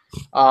bad.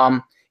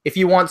 If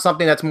you want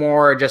something that's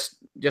more just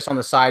on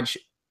the side,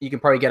 you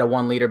can probably get a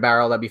 1 liter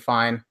barrel. That'd be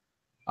fine.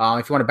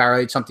 If you want to barrel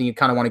age something, you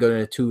kind of want to go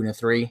to a 2 and a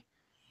 3.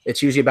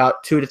 It's usually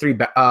about 2 to 3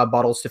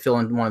 bottles to fill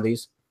in one of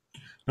these.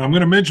 Now, I'm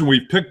going to mention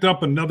we've picked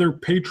up another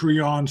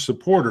Patreon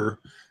supporter,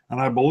 and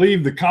I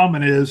believe the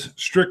comment is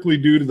strictly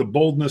due to the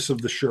boldness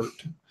of the shirt.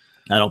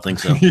 I don't think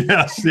so.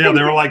 Yes, yeah,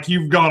 they were like,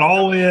 "You've gone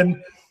all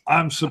in.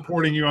 I'm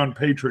supporting you on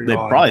Patreon." They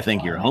probably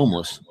think you're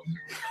homeless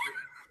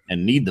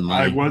and need the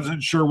money. I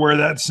wasn't sure where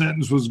that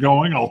sentence was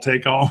going. I'll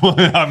take all.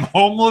 I'm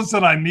homeless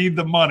and I need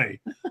the money.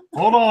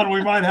 Hold on,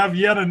 we might have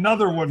yet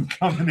another one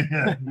coming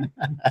in.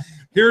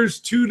 Here's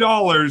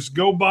 $2.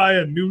 Go buy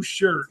a new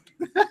shirt.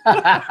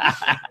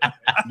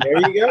 There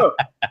you go.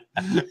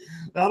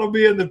 That'll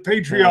be in the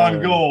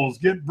Patreon goals.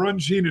 Get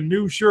Brunchine a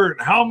new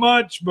shirt. How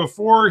much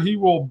before he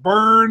will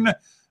burn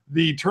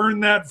the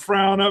turn that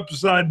frown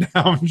upside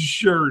down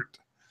shirt?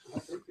 I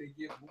think they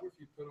get more if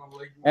you put on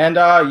leg. And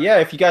yeah,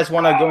 if you guys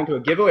want to go into a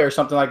giveaway or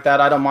something like that,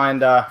 I don't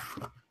mind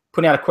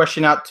putting out a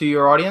question out to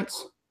your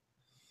audience.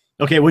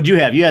 Okay, what'd you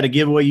have? You had a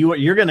giveaway.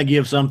 You're going to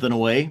give something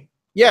away.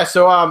 Yeah,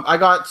 so I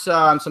got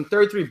some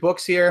 33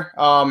 books here,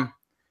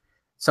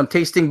 some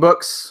tasting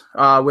books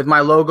with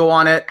my logo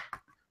on it,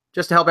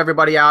 just to help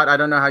everybody out. I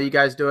don't know how you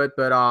guys do it,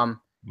 but I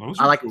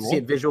like to see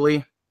it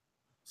visually.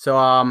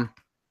 So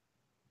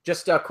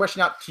just a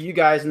question out to you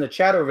guys in the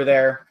chat over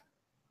there.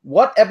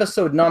 What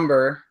episode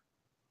number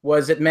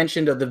was it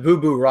mentioned of the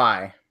RyeBooBoo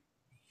rye?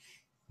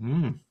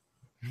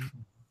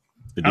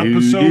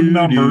 Episode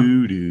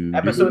number.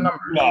 Episode number.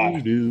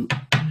 And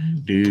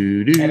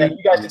then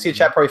you guys can see the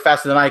chat probably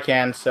faster than I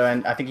can. So,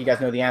 and I think you guys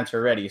know the answer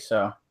already.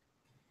 So,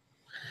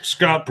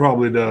 Scott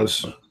probably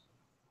does.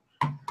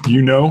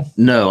 You know?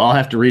 No, I'll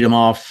have to read them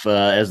off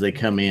as they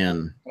come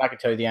in. I can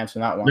tell you the answer to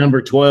that one.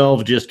 Number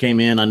 12 just came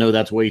in. I know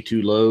that's way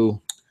too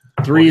low.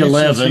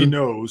 311. He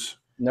knows.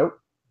 Nope.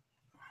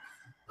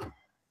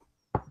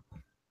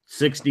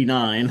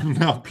 69.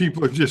 Now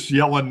people are just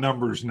yelling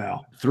numbers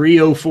now.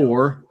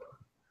 304.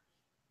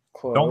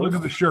 Close. Don't look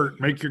at the shirt.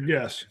 Make your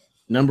guess.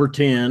 Number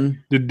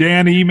 10. Did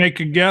Dan E make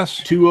a guess?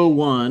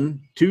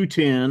 201,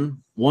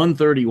 210,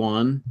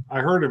 131. I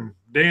heard him.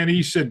 Dan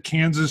E said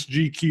Kansas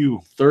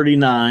GQ.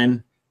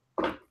 39,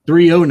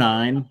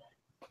 309,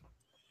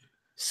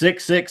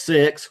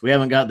 666. We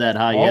haven't got that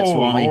high yet,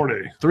 Swami.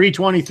 Lordy.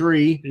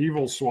 323.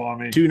 Evil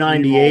Swami.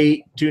 298,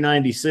 evil.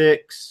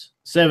 296,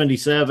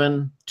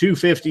 77,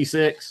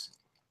 256,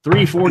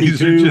 342.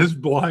 These are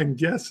just blind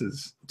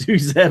guesses.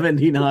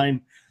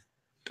 279.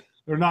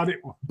 They're not.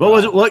 What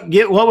was it?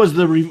 What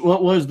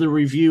was the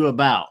review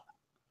about,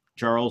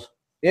 Charles?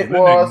 It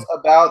was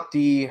about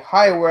the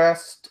High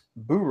West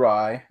Boo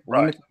Rye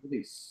limited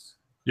release.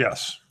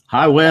 Yes.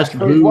 High West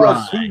Boo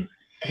Rye.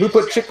 Who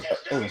put chick?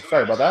 Oh,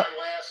 sorry about that.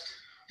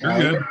 You're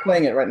good. I'm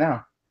playing it right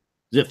now.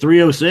 Is it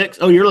 306?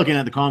 Oh, you're looking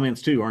at the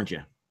comments too, aren't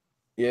you?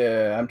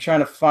 Yeah, I'm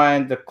trying to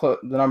find the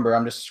number.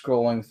 I'm just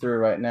scrolling through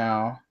right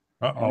now.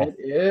 Uh-oh. And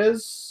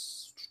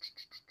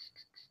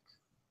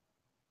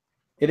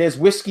it is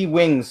Whiskey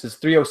Wings is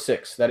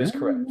 306. That is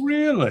correct.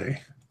 Really?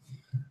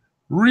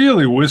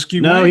 Really, Whiskey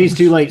Wings? No, he's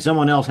too late.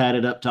 Someone else had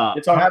it up top.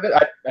 It's on habit.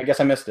 I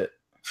guess I missed it.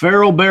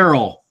 Feral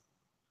Barrel.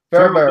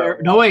 Feral Barrel.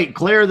 No, wait.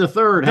 Claire the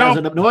Third has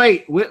it up. No,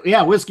 wait.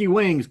 Yeah, Whiskey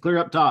Wings. Clear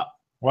up top.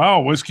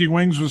 Wow, Whiskey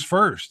Wings was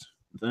first.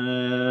 Still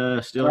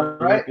All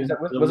right. looking, Is that-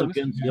 still was it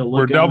looking, Whiskey? still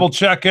We're looking. double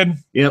checking.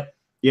 Yep.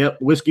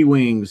 Whiskey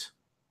Wings.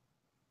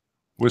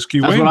 Whiskey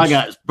That's Wings. what I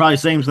got. It's probably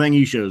the same thing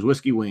you chose.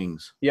 Whiskey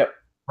Wings. Yep.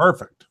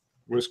 Perfect.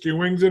 Whiskey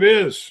Wings it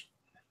is.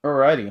 All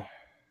righty.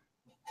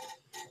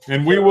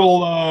 And we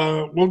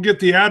will we'll get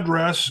the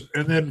address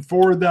and then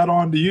forward that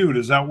on to you.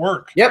 Does that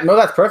work? Yep. No,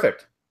 that's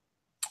perfect.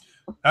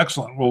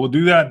 Excellent. Well, we'll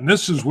do that. And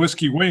this is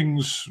Whiskey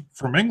Wings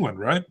from England,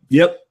 right?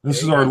 Yep.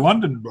 This is our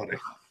London buddy.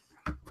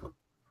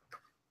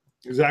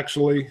 He's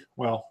actually,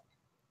 well.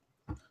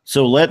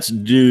 So let's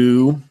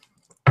do.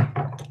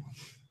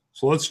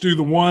 So let's do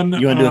the one.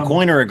 You want to do a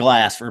coin or a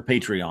glass for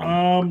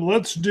Patreon?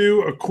 Let's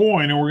do a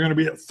coin, and we're going to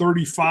be at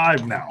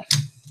 35 now.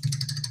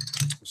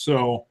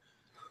 So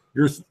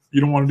you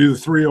don't want to do the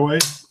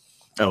 308?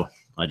 Oh,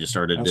 I just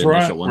started That's the right.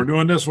 initial one. We're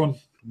doing this one.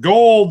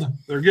 Gold.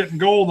 They're getting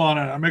gold on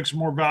it. That makes it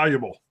more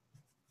valuable.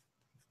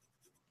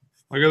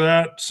 Look at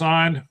that.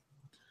 Signed.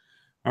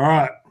 All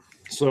right.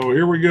 So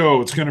here we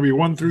go. It's going to be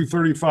 1 through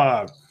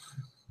 35.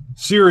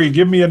 Siri,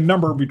 give me a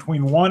number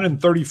between 1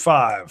 and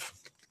 35.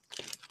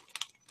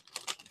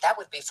 That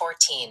would be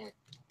 14.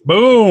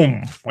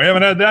 Boom. We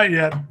haven't had that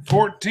yet.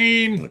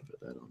 14. Put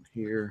that on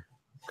here.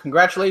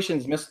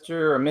 Congratulations, Mr.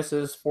 or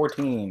Mrs.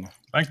 14.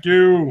 Thank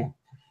you.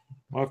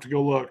 I'll have to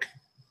go look.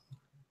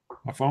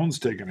 My phone's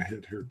taking a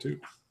hit here, too.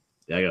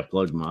 Yeah, I got to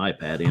plug my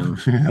iPad in.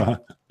 Yeah.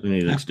 I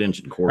need an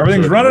extension cord.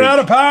 Everything's running out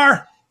of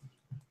power.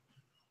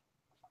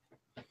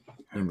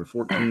 Number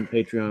 14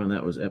 Patreon, and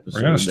that was episode.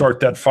 We're going to start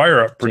that fire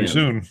up pretty 10.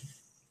 soon.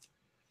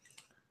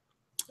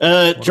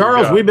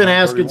 Charles, got? we've been 31.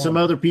 asking some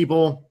other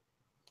people,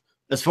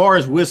 as far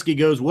as whiskey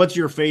goes, what's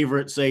your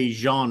favorite, say,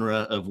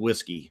 genre of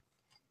whiskey?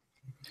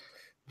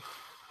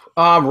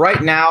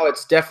 Right now,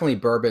 it's definitely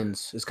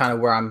bourbons is kind of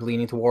where I'm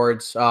leaning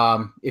towards.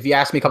 If you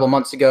asked me a couple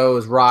months ago, it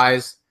was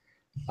ryes.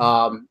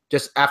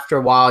 Just after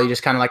a while, you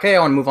just kind of like, hey, I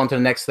want to move on to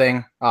the next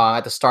thing.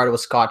 At the start, it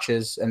was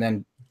scotches, and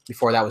then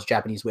before that was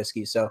Japanese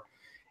whiskey. So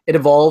it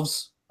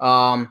evolves.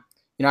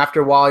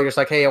 After a while, you're just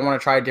like, hey, I want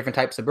to try different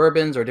types of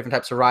bourbons or different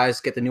types of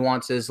ryes, get the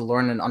nuances,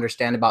 learn and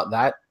understand about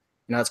that.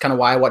 That's kind of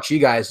why I watch you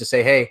guys to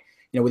say, hey,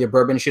 with your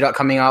bourbon shootout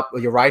coming up,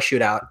 with your rye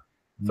shootout,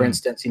 for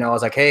instance, I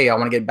was like, hey, I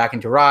want to get back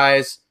into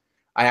ryes.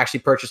 I actually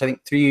purchased, I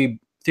think, three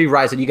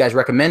ryes that you guys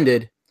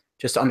recommended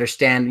just to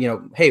understand,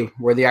 hey,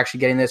 were they actually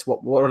getting this?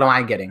 What am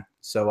I getting?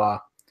 So,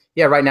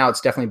 yeah, right now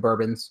it's definitely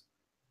bourbons.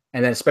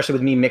 And then especially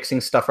with me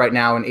mixing stuff right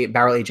now and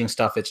barrel aging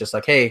stuff, it's just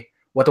like, hey,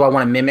 what do I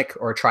want to mimic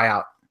or try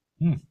out?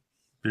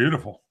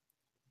 Beautiful.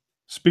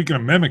 Speaking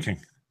of mimicking,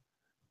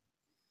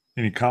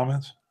 any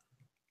comments?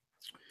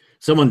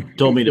 Someone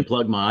told me to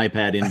plug my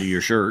iPad into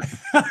your shirt.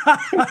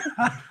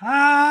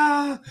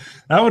 That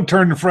would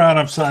turn the frown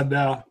upside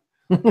down.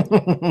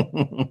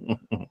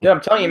 Yeah,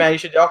 I'm telling you, man, you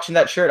should auction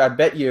that shirt. I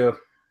bet you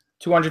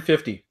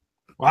 $250.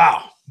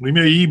 Wow. We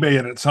may eBay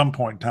it at some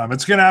point in time.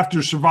 It's going to have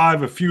to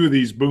survive a few of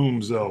these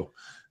booms, though.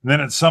 And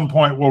then at some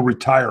point, we'll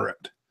retire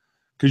it.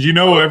 Because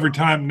every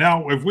time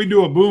now, if we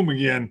do a boom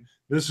again,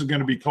 this is going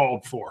to be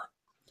called for.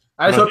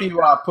 I just hope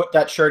you put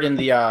that shirt in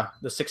the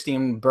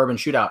 16 bourbon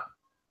shootout.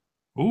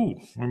 Ooh,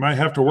 we might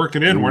have to work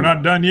it in. We're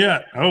not done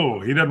yet. Oh,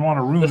 he doesn't want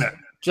to ruin it.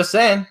 Just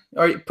saying.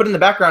 Or you put it in the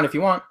background if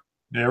you want.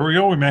 There we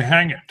go. We may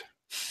hang it.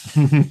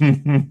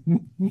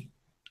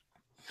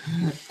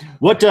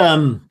 What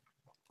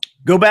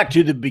go back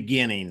to the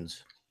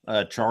beginnings,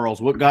 Charles.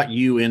 What got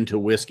you into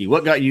whiskey?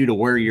 What got you to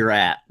where you're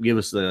at? Give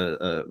us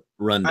the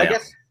rundown. I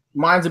guess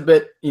mine's a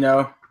bit, I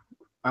don't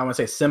want to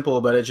say simple,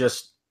 but it's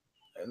just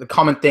the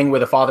common thing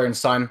with a father and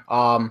son.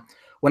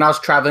 When I was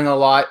traveling a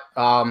lot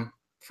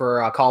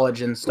for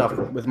college and stuff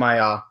with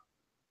my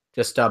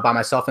just by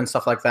myself and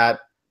stuff like that,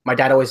 my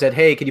dad always said,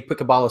 hey, could you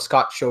pick a bottle of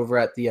Scotch over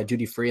at the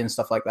duty free and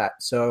stuff like that?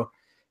 So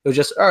it was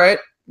just, all right.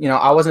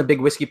 I wasn't a big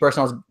whiskey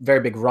person. I was a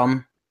very big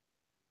rum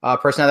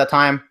person at that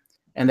time.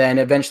 And then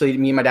eventually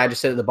me and my dad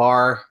just sit at the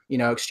bar,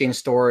 exchange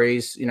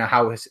stories,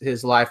 how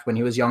his life when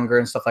he was younger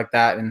and stuff like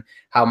that. And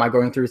how am I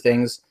going through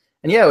things?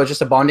 And yeah, it was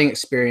just a bonding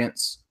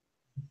experience.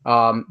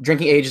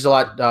 Drinking age is a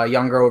lot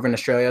younger over in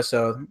Australia.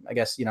 So I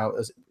guess,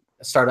 it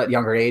started at a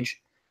younger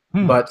age.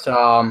 But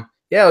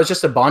yeah, it was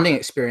just a bonding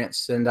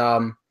experience. And,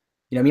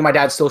 me and my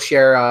dad still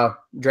share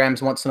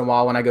drams once in a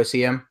while when I go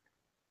see him.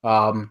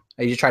 I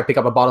usually try to pick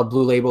up a bottle of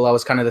Blue Label. That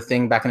was kind of the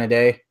thing back in the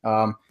day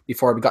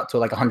before it got to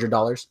like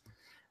 $100.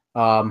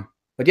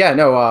 But yeah,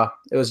 no,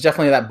 it was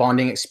definitely that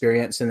bonding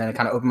experience. And then it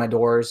kind of opened my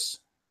doors.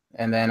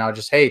 And then I was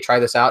just, hey, try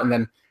this out. And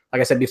then,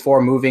 like I said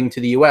before, moving to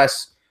the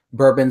US,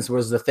 bourbons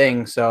was the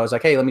thing. So I was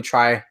like, hey, let me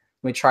try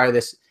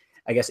this,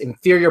 I guess,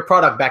 inferior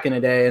product back in the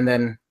day. And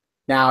then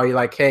now you're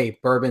like, hey,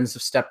 bourbons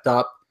have stepped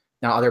up.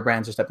 Now other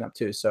brands are stepping up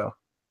too. So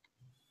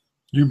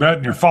you bet.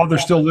 And your father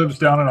still lives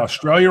down in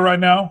Australia right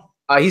now?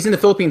 He's in the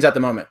Philippines at the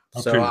moment.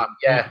 Okay. So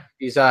yeah,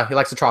 he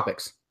likes the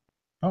tropics.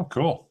 Oh,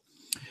 cool.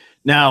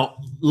 Now,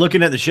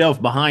 looking at the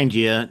shelf behind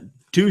you,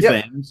 two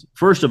things.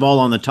 First of all,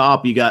 on the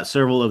top, you got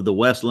several of the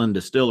Westland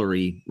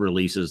Distillery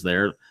releases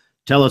there.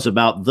 Tell us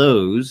about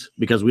those,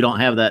 because we don't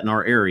have that in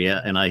our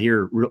area, and I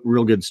hear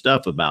real good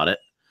stuff about it.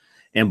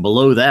 And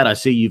below that, I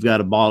see you've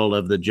got a bottle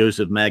of the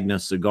Joseph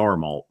Magnus cigar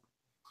malt.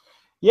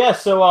 Yeah,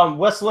 so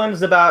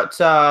Westland's about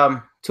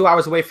 2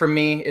 hours away from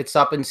me. It's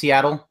up in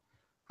Seattle.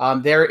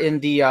 They're in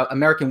the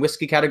American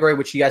whiskey category,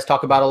 which you guys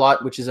talk about a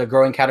lot, which is a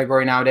growing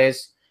category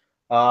nowadays.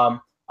 I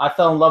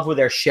fell in love with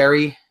their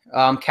sherry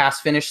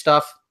cast finish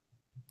stuff.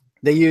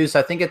 They use,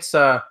 I think it's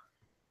a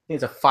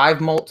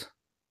 5 malt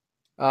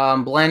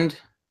blend.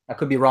 I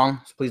could be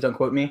wrong, so please don't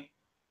quote me.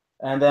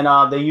 And then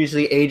they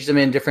usually age them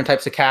in different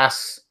types of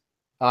casks.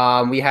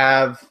 We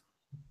have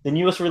the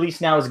newest release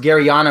now is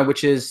Garyana,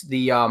 which is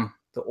the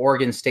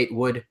Oregon State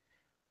wood.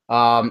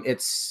 I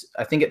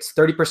think it's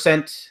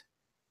 30%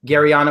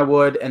 Garyana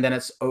wood, and then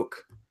it's oak,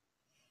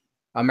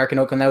 American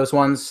oak on those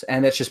ones.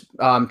 And it's just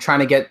trying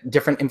to get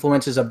different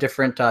influences of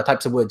different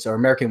types of woods or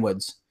American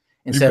woods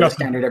instead of the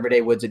standard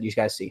everyday woods that you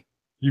guys see.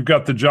 You've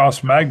got the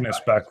Joss Magnus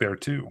back there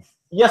too.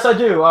 Yes, I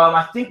do.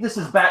 I think this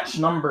is batch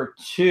number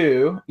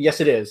 2. Yes,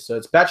 it is. So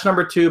it's batch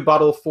number 2,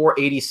 bottle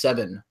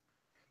 487.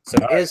 So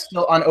It is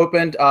still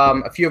unopened.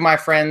 A few of my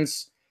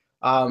friends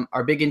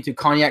are big into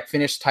cognac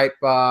finish type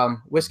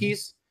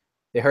whiskeys.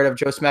 They heard of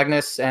Joseph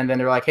Magnus, and then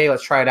they're like, hey,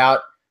 let's try it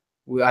out.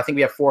 I think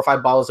we have 4 or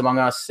 5 bottles among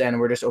us, and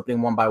we're just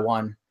opening one by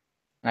one.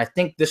 And I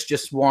think this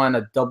just won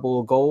a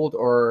double gold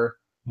or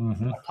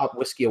a top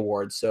whiskey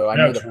award. So I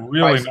know it's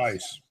really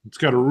nice. It's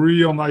got a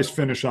real nice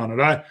finish on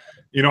it. I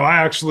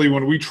actually,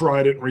 when we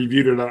tried it and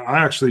reviewed it,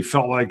 I actually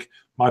felt like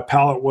my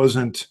palate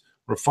wasn't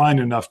refined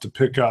enough to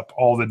pick up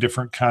all the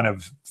different kind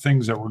of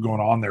things that were going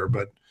on there.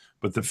 But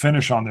the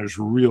finish on there is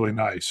really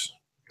nice.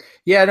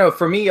 Yeah, no,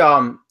 for me,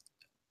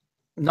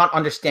 not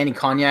understanding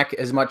cognac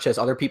as much as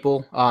other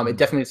people, it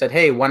definitely said,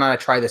 hey, why not I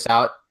try this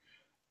out?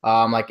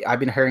 Like I've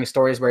been hearing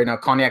stories where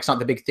cognac's not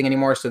the big thing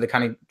anymore, so they're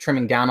kind of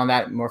trimming down on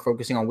that, more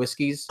focusing on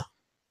whiskeys.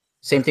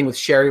 Same thing with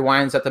sherry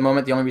wines at the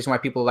moment. The only reason why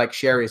people like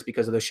sherry is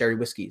because of those sherry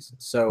whiskeys.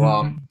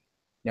 So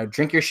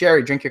drink your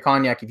sherry, drink your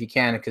cognac if you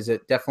can, because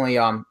it definitely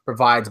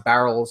provides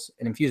barrels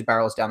and infused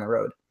barrels down the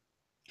road.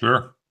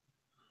 Sure.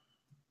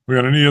 We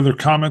got any other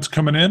comments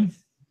coming in?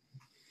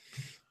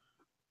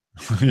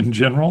 In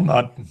general,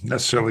 not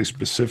necessarily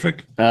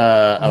specific.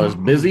 I was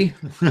busy.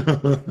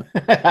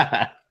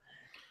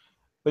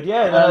 But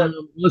yeah,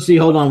 let's see.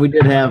 Hold on. We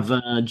did have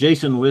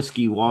Jason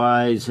Whiskey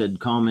Wise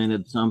had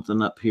commented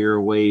something up here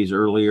ways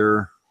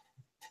earlier,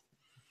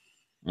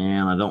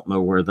 and I don't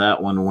know where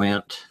that one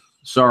went.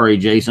 Sorry,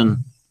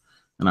 Jason,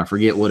 and I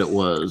forget what it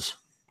was.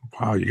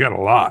 Wow, you got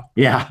a lot.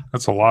 Yeah,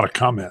 that's a lot of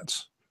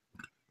comments.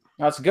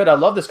 That's good. I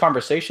love this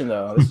conversation,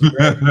 though. This is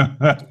great.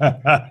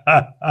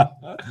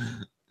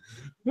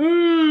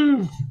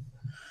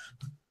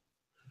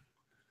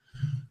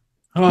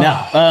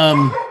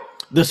 Now,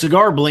 the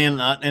cigar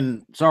blend,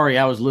 and sorry,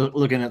 I was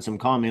looking at some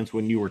comments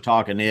when you were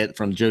talking it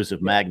from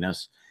Joseph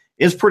Magnus,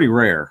 is pretty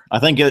rare. I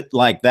think it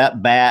like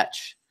that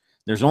batch,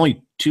 there's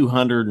only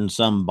 200 and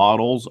some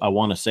bottles, I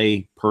want to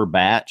say, per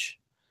batch.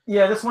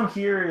 Yeah, this one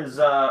here is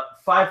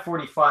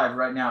 545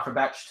 right now for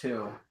batch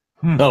 2.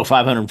 Oh,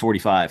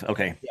 545.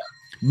 Okay. Yeah.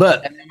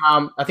 But and then,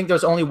 I think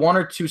there's only 1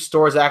 or 2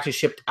 stores that actually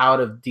shipped out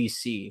of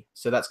DC,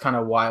 so that's kind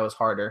of why it was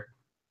harder.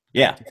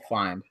 Yeah. To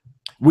find.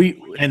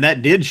 And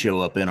that did show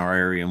up in our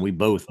area, and we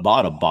both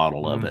bought a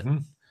bottle of it.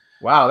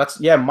 Wow,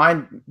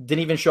 mine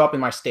didn't even show up in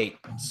my state.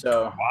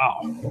 So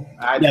wow,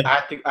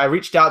 I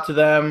reached out to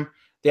them.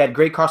 They had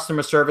great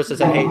customer service. I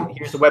said, hey,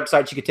 here's the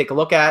website you could take a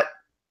look at.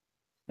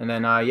 And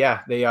then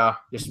they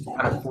just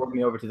kind of forwarded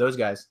me over to those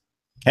guys.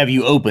 Have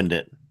you opened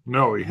it?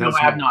 No, he hasn't. No,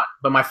 I have not,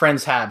 but my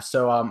friends have.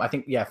 So I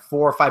think 4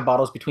 or 5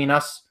 bottles between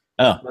us.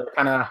 Oh, we're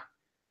kind of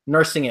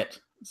nursing it.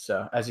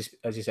 So as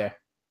you say.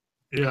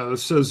 Yeah,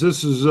 this says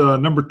this is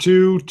number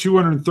 2,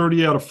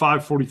 230 out of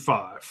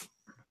 545.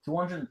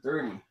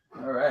 230.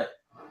 All right.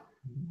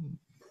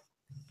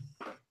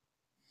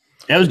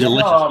 That was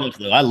delicious stuff,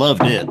 though. I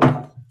loved it.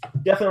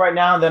 Definitely right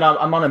now. Then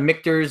I'm on a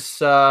Michter's,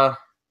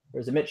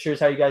 there's a Michter's,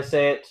 how you guys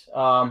say it,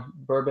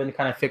 bourbon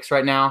kind of fix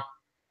right now.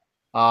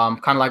 Kind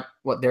of like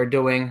what they're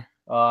doing.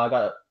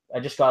 I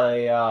just got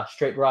a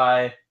straight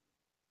rye,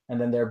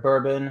 and then their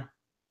bourbon,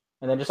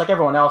 and then just like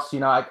everyone else,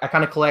 I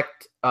kind of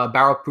collect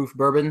barrel proof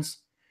bourbons.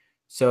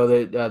 So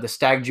the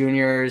Stag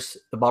Juniors,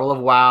 the bottle of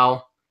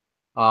Wow,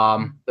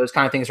 those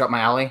kind of things are up my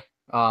alley.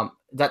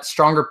 That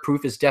stronger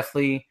proof is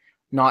definitely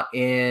not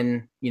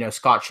in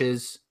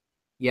Scotches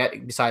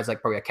yet, besides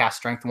like probably a cast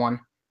strength one.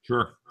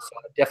 Sure. So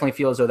I definitely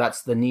feel as though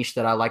that's the niche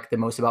that I like the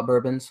most about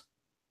bourbons.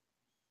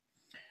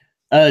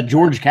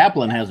 George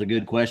Kaplan has a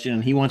good question,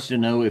 and he wants to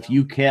know if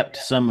you kept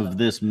some of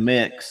this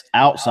mix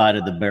outside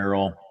of the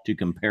barrel to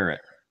compare it.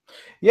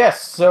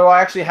 Yes, so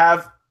I actually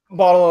have a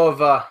bottle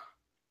of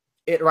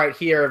it right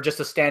here of just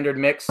a standard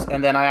mix,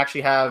 and then I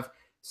actually have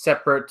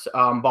separate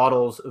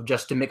bottles of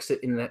just to mix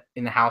it in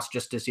the house,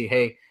 just to see,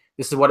 hey,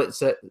 this is what it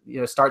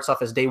starts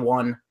off as day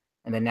 1,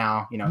 and then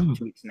now 2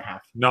 weeks and a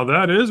half. Now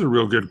that is a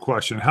real good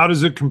question. How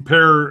does it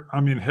compare?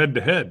 I mean, head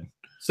to head.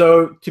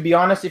 So to be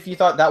honest, if you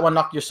thought that one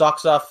knocked your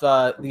socks off,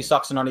 these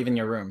socks are not even in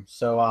your room.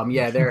 So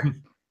yeah,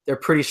 they're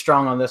pretty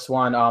strong on this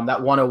one.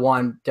 That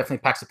 101 definitely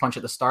packs a punch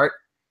at the start.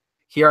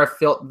 Here I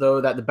felt though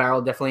that the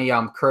barrel definitely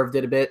curved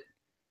it a bit.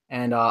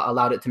 and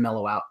allowed it to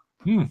mellow out.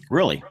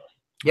 Really?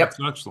 Yep.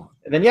 That's excellent.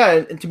 And then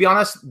and to be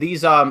honest,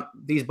 these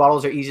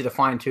bottles are easy to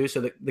find too.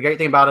 So the great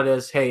thing about it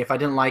is, hey, if I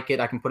didn't like it,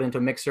 I can put it into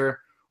a mixer,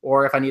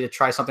 or if I need to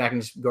try something, I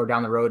can just go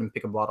down the road and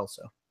pick a bottle.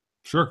 So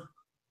Sure.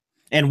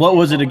 And what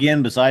was it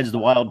again besides the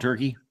wild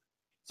turkey?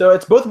 So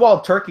it's both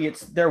wild turkey.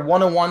 It's their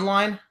 101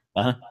 line.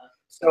 Uh-huh.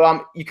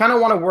 So you kind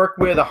of want to work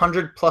with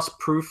 100+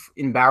 proof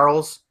in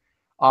barrels.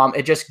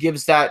 It just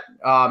gives that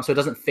so it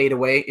doesn't fade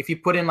away. If you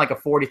put in like a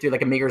 43,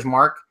 like a Maker's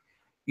Mark,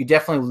 you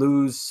definitely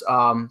lose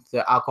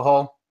the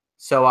alcohol.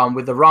 So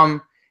with the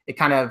rum, it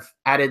kind of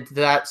added to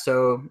that.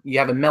 So you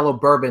have a mellow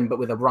bourbon, but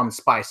with a rum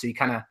spice. So you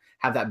kind of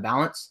have that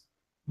balance.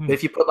 But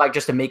if you put like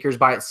just a Maker's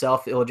by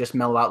itself, it'll just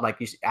mellow out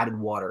like you added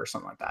water or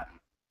something like that.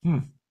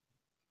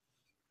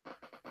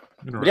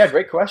 But yeah,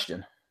 great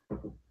question.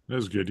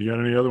 That's good. You got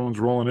any other ones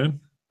rolling in?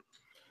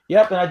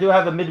 Yep, and I do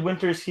have the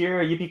Midwinters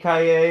here,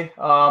 Yippee-ki-yay.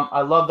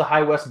 I love the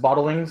High West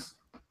bottlings.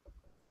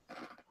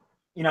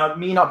 You know,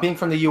 me not being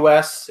from the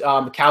U.S.,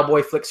 the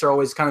cowboy flicks are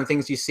always kind of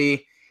things you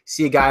see.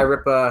 See a guy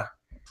rip the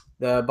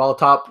bottle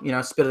top, you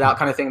know, spit it out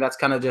kind of thing. That's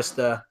kind of just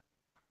the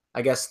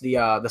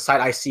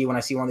sight I see when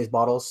I see one of these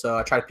bottles. So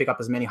I try to pick up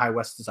as many High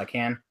Wests as I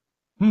can.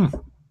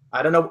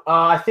 I don't know.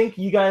 I think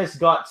you guys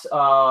got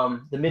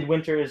the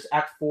Midwinters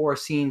Act 4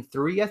 Scene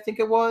 3, I think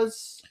it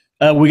was.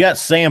 We got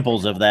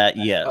samples of that,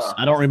 yes.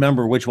 I don't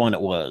remember which one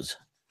it was.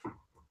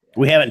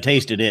 We haven't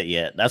tasted it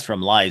yet. That's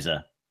from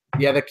Liza.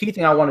 Yeah, the key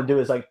thing I want to do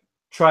is like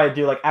try to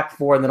do like Act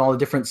 4 and then all the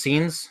different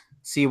scenes,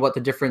 see what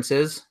the difference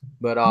is.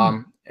 But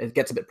it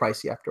gets a bit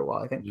pricey after a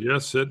while, I think.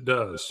 Yes, it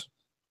does.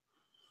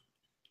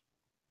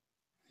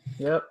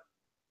 Yep.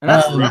 And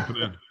that's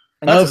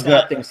And that's the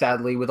sad thing,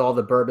 sadly, with all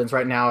the bourbons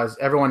right now, is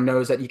everyone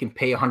knows that you can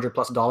pay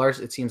 $100+.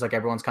 It seems like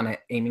everyone's kind of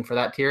aiming for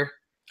that tier.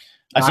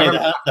 I say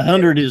the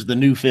 100 is the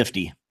new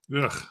 50.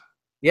 Ugh.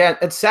 Yeah,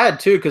 it's sad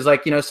too, because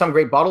like, you know, some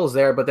great bottles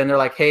there, but then they're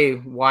like, hey,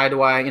 why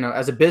do I, you know,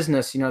 as a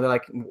business, you know, they're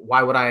like,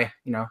 why would I,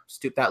 you know,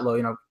 stoop that low?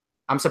 You know,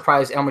 I'm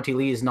surprised Elmer T.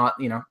 Lee is not,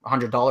 you know,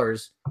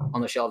 $100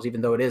 on the shelves, even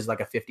though it is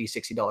like a $50,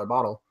 $60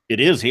 bottle. It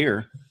is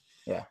here.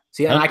 Yeah.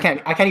 See, and I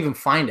can't even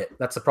find it.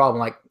 That's the problem.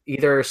 Like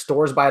either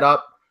stores buy it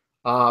up.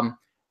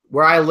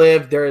 Where I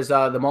live, there's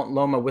the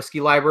Multnomah Whiskey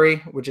Library,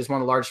 which is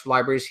one of the largest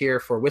libraries here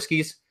for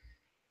whiskeys.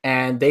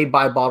 And they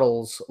buy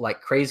bottles like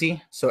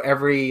crazy. So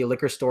every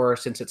liquor store,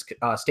 since it's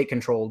state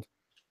controlled,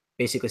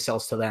 basically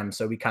sells to them.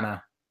 So we kind of,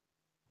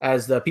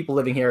 as the people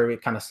living here,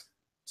 it kind of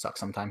sucks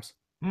sometimes.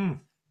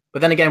 But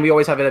then again, we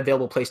always have an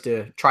available place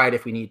to try it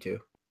if we need to.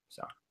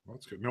 So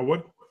that's good. Now,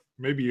 what?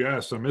 Maybe you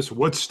asked. I missed.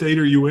 What state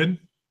are you in?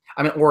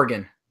 I'm in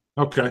Oregon.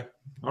 Okay.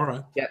 All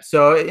right. Yeah.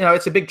 So you know,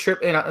 it's a big trip.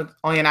 You know,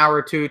 only an hour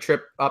or two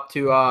trip up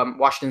to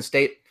Washington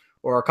State,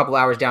 or a couple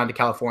hours down to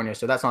California.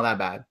 So that's not that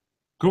bad.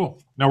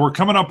 Cool. Now we're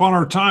coming up on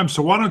our time,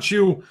 so why don't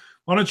you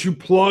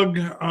plug,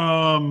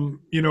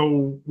 you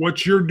know,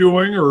 what you're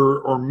doing,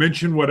 or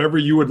mention whatever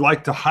you would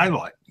like to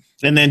highlight,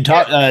 and then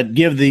talk.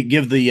 Give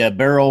the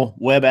barrel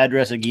web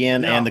address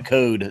again, and the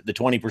code, the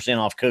 20%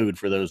 off code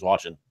for those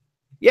watching.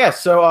 Yeah.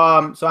 So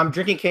I'm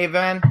drinking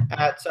Caveman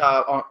at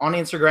on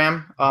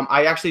Instagram.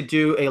 I actually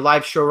do a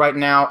live show right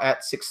now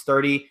at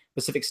 6:30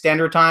 Pacific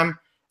Standard Time.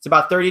 It's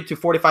about 30 to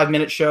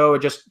 45-minute show,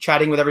 just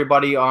chatting with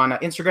everybody on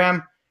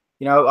Instagram.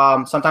 You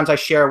know, sometimes I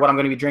share what I'm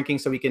going to be drinking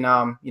so we can,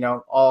 you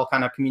know, all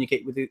kind of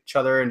communicate with each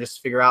other and just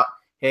figure out,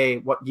 hey,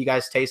 what you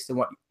guys taste and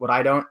what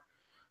I don't.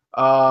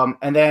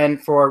 And then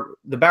for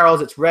the barrels,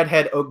 it's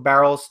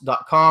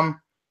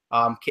redheadoakbarrels.com.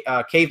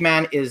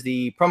 Caveman is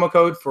the promo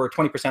code for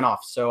 20%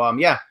 off. So,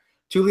 yeah,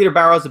 2-liter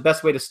barrel is the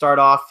best way to start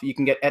off. You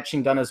can get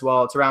etching done as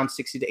well. It's around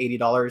 $60 to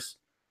 $80.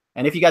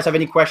 And if you guys have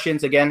any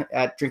questions, again,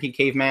 at Drinking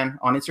Caveman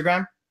on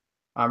Instagram,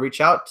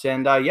 reach out.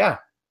 And, yeah,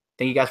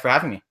 thank you guys for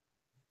having me.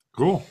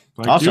 Cool.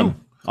 Thank you.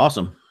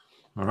 Awesome.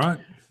 All right.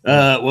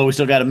 Well, we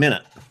still got a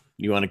minute.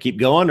 You want to keep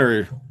going,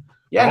 or?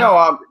 Yeah,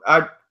 no.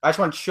 I just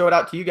want to show it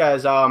out to you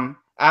guys. Out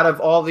of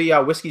all the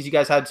whiskeys you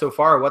guys had so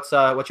far, what's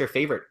your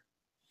favorite?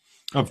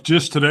 Of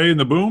just today in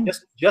the boom?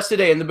 Just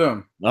today in the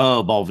boom.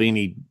 Oh,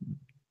 Balvenie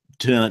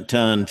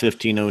ton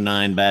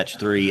 1509 batch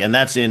 3, and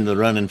that's in the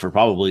running for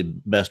probably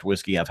best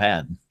whiskey I've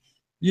had.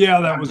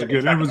 Yeah, that was a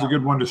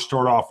good one to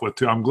start off with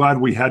too. I'm glad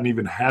we hadn't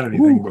even had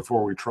anything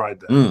before we tried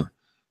that.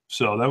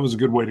 So that was a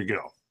good way to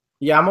go.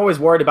 Yeah, I'm always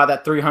worried about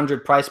that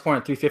 300 price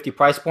point, 350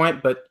 price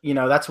point, but you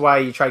know, that's why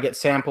you try to get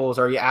samples,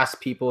 or you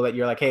ask people that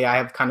you're like, hey, I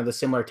have kind of the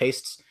similar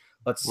tastes.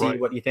 Let's see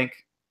what you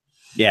think.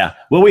 Yeah.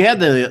 Well, we had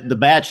the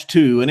batch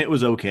 2 and it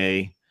was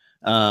okay.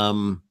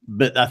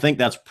 But I think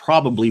that's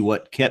probably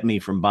what kept me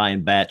from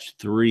buying batch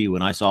 3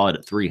 when I saw it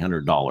at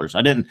 $300.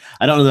 I don't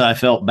know that I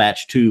felt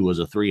batch 2 was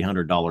a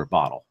 $300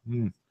 bottle.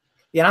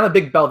 Yeah, I'm a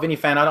big Balvenie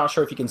fan. I'm not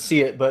sure if you can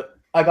see it, but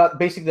I got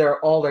basically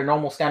all their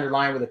normal standard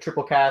line with a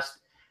triple cast.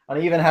 And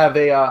I even have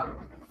a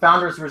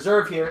Founder's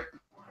Reserve here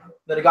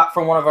that I got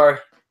from one of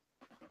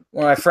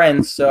my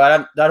friends. So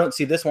I don't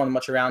see this one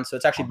much around. So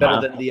it's actually better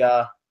than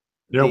the.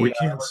 Yeah, we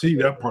can't see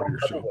that part of your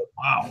show.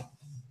 Wow.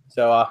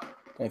 So I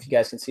don't know if you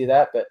guys can see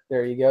that, but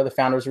there you go. The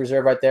Founder's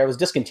Reserve right there was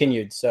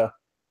discontinued. So.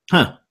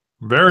 Huh.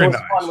 Very It's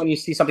nice. fun when you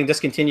see something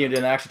discontinued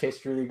and it actually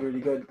tastes really, really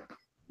good.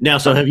 Now,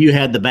 so have you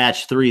had the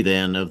batch 3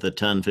 then of the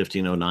ton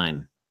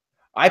 1509?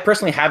 I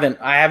personally haven't.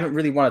 I haven't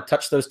really want to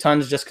touch those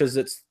tons just because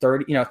it's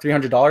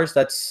 $300.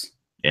 That's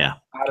Yeah.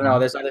 I don't know.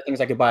 There's other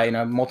things I could buy,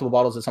 multiple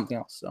bottles of something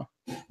else. So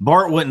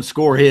Bart wouldn't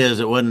score his.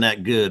 It wasn't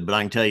that good, but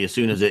I can tell you, as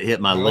soon as it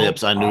hit my Well,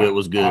 lips, I knew it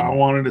was good. I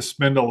wanted to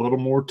spend a little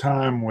more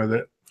time with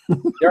it.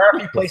 there are a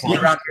few places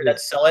around here that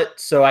sell it,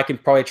 so I can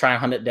probably try and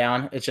hunt it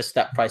down. It's just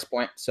that price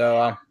point.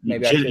 So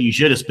maybe You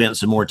should have spent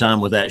some more time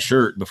with that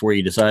shirt before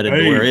you decided to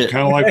wear Hey, it.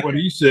 kind of like what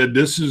he said.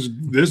 This is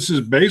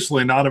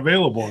basically not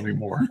available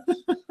anymore.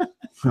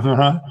 Dude,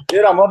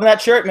 I'm loving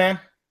that shirt, man.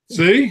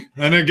 See,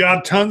 and it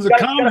got tons of You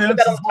gotta put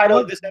comments. that on the title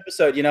of this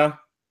episode.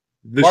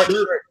 The Bart's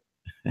shirt, shirt.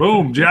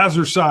 boom,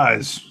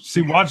 jazzercise.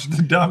 See, watch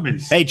the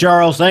dummies. Hey,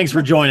 Charles, thanks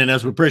for joining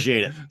us. We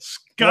appreciate it. Nice.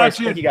 Scotch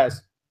Thank it, you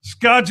guys.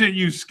 Scotch it,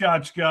 you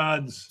Scotch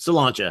gods.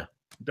 Cilantro,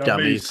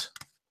 dummies.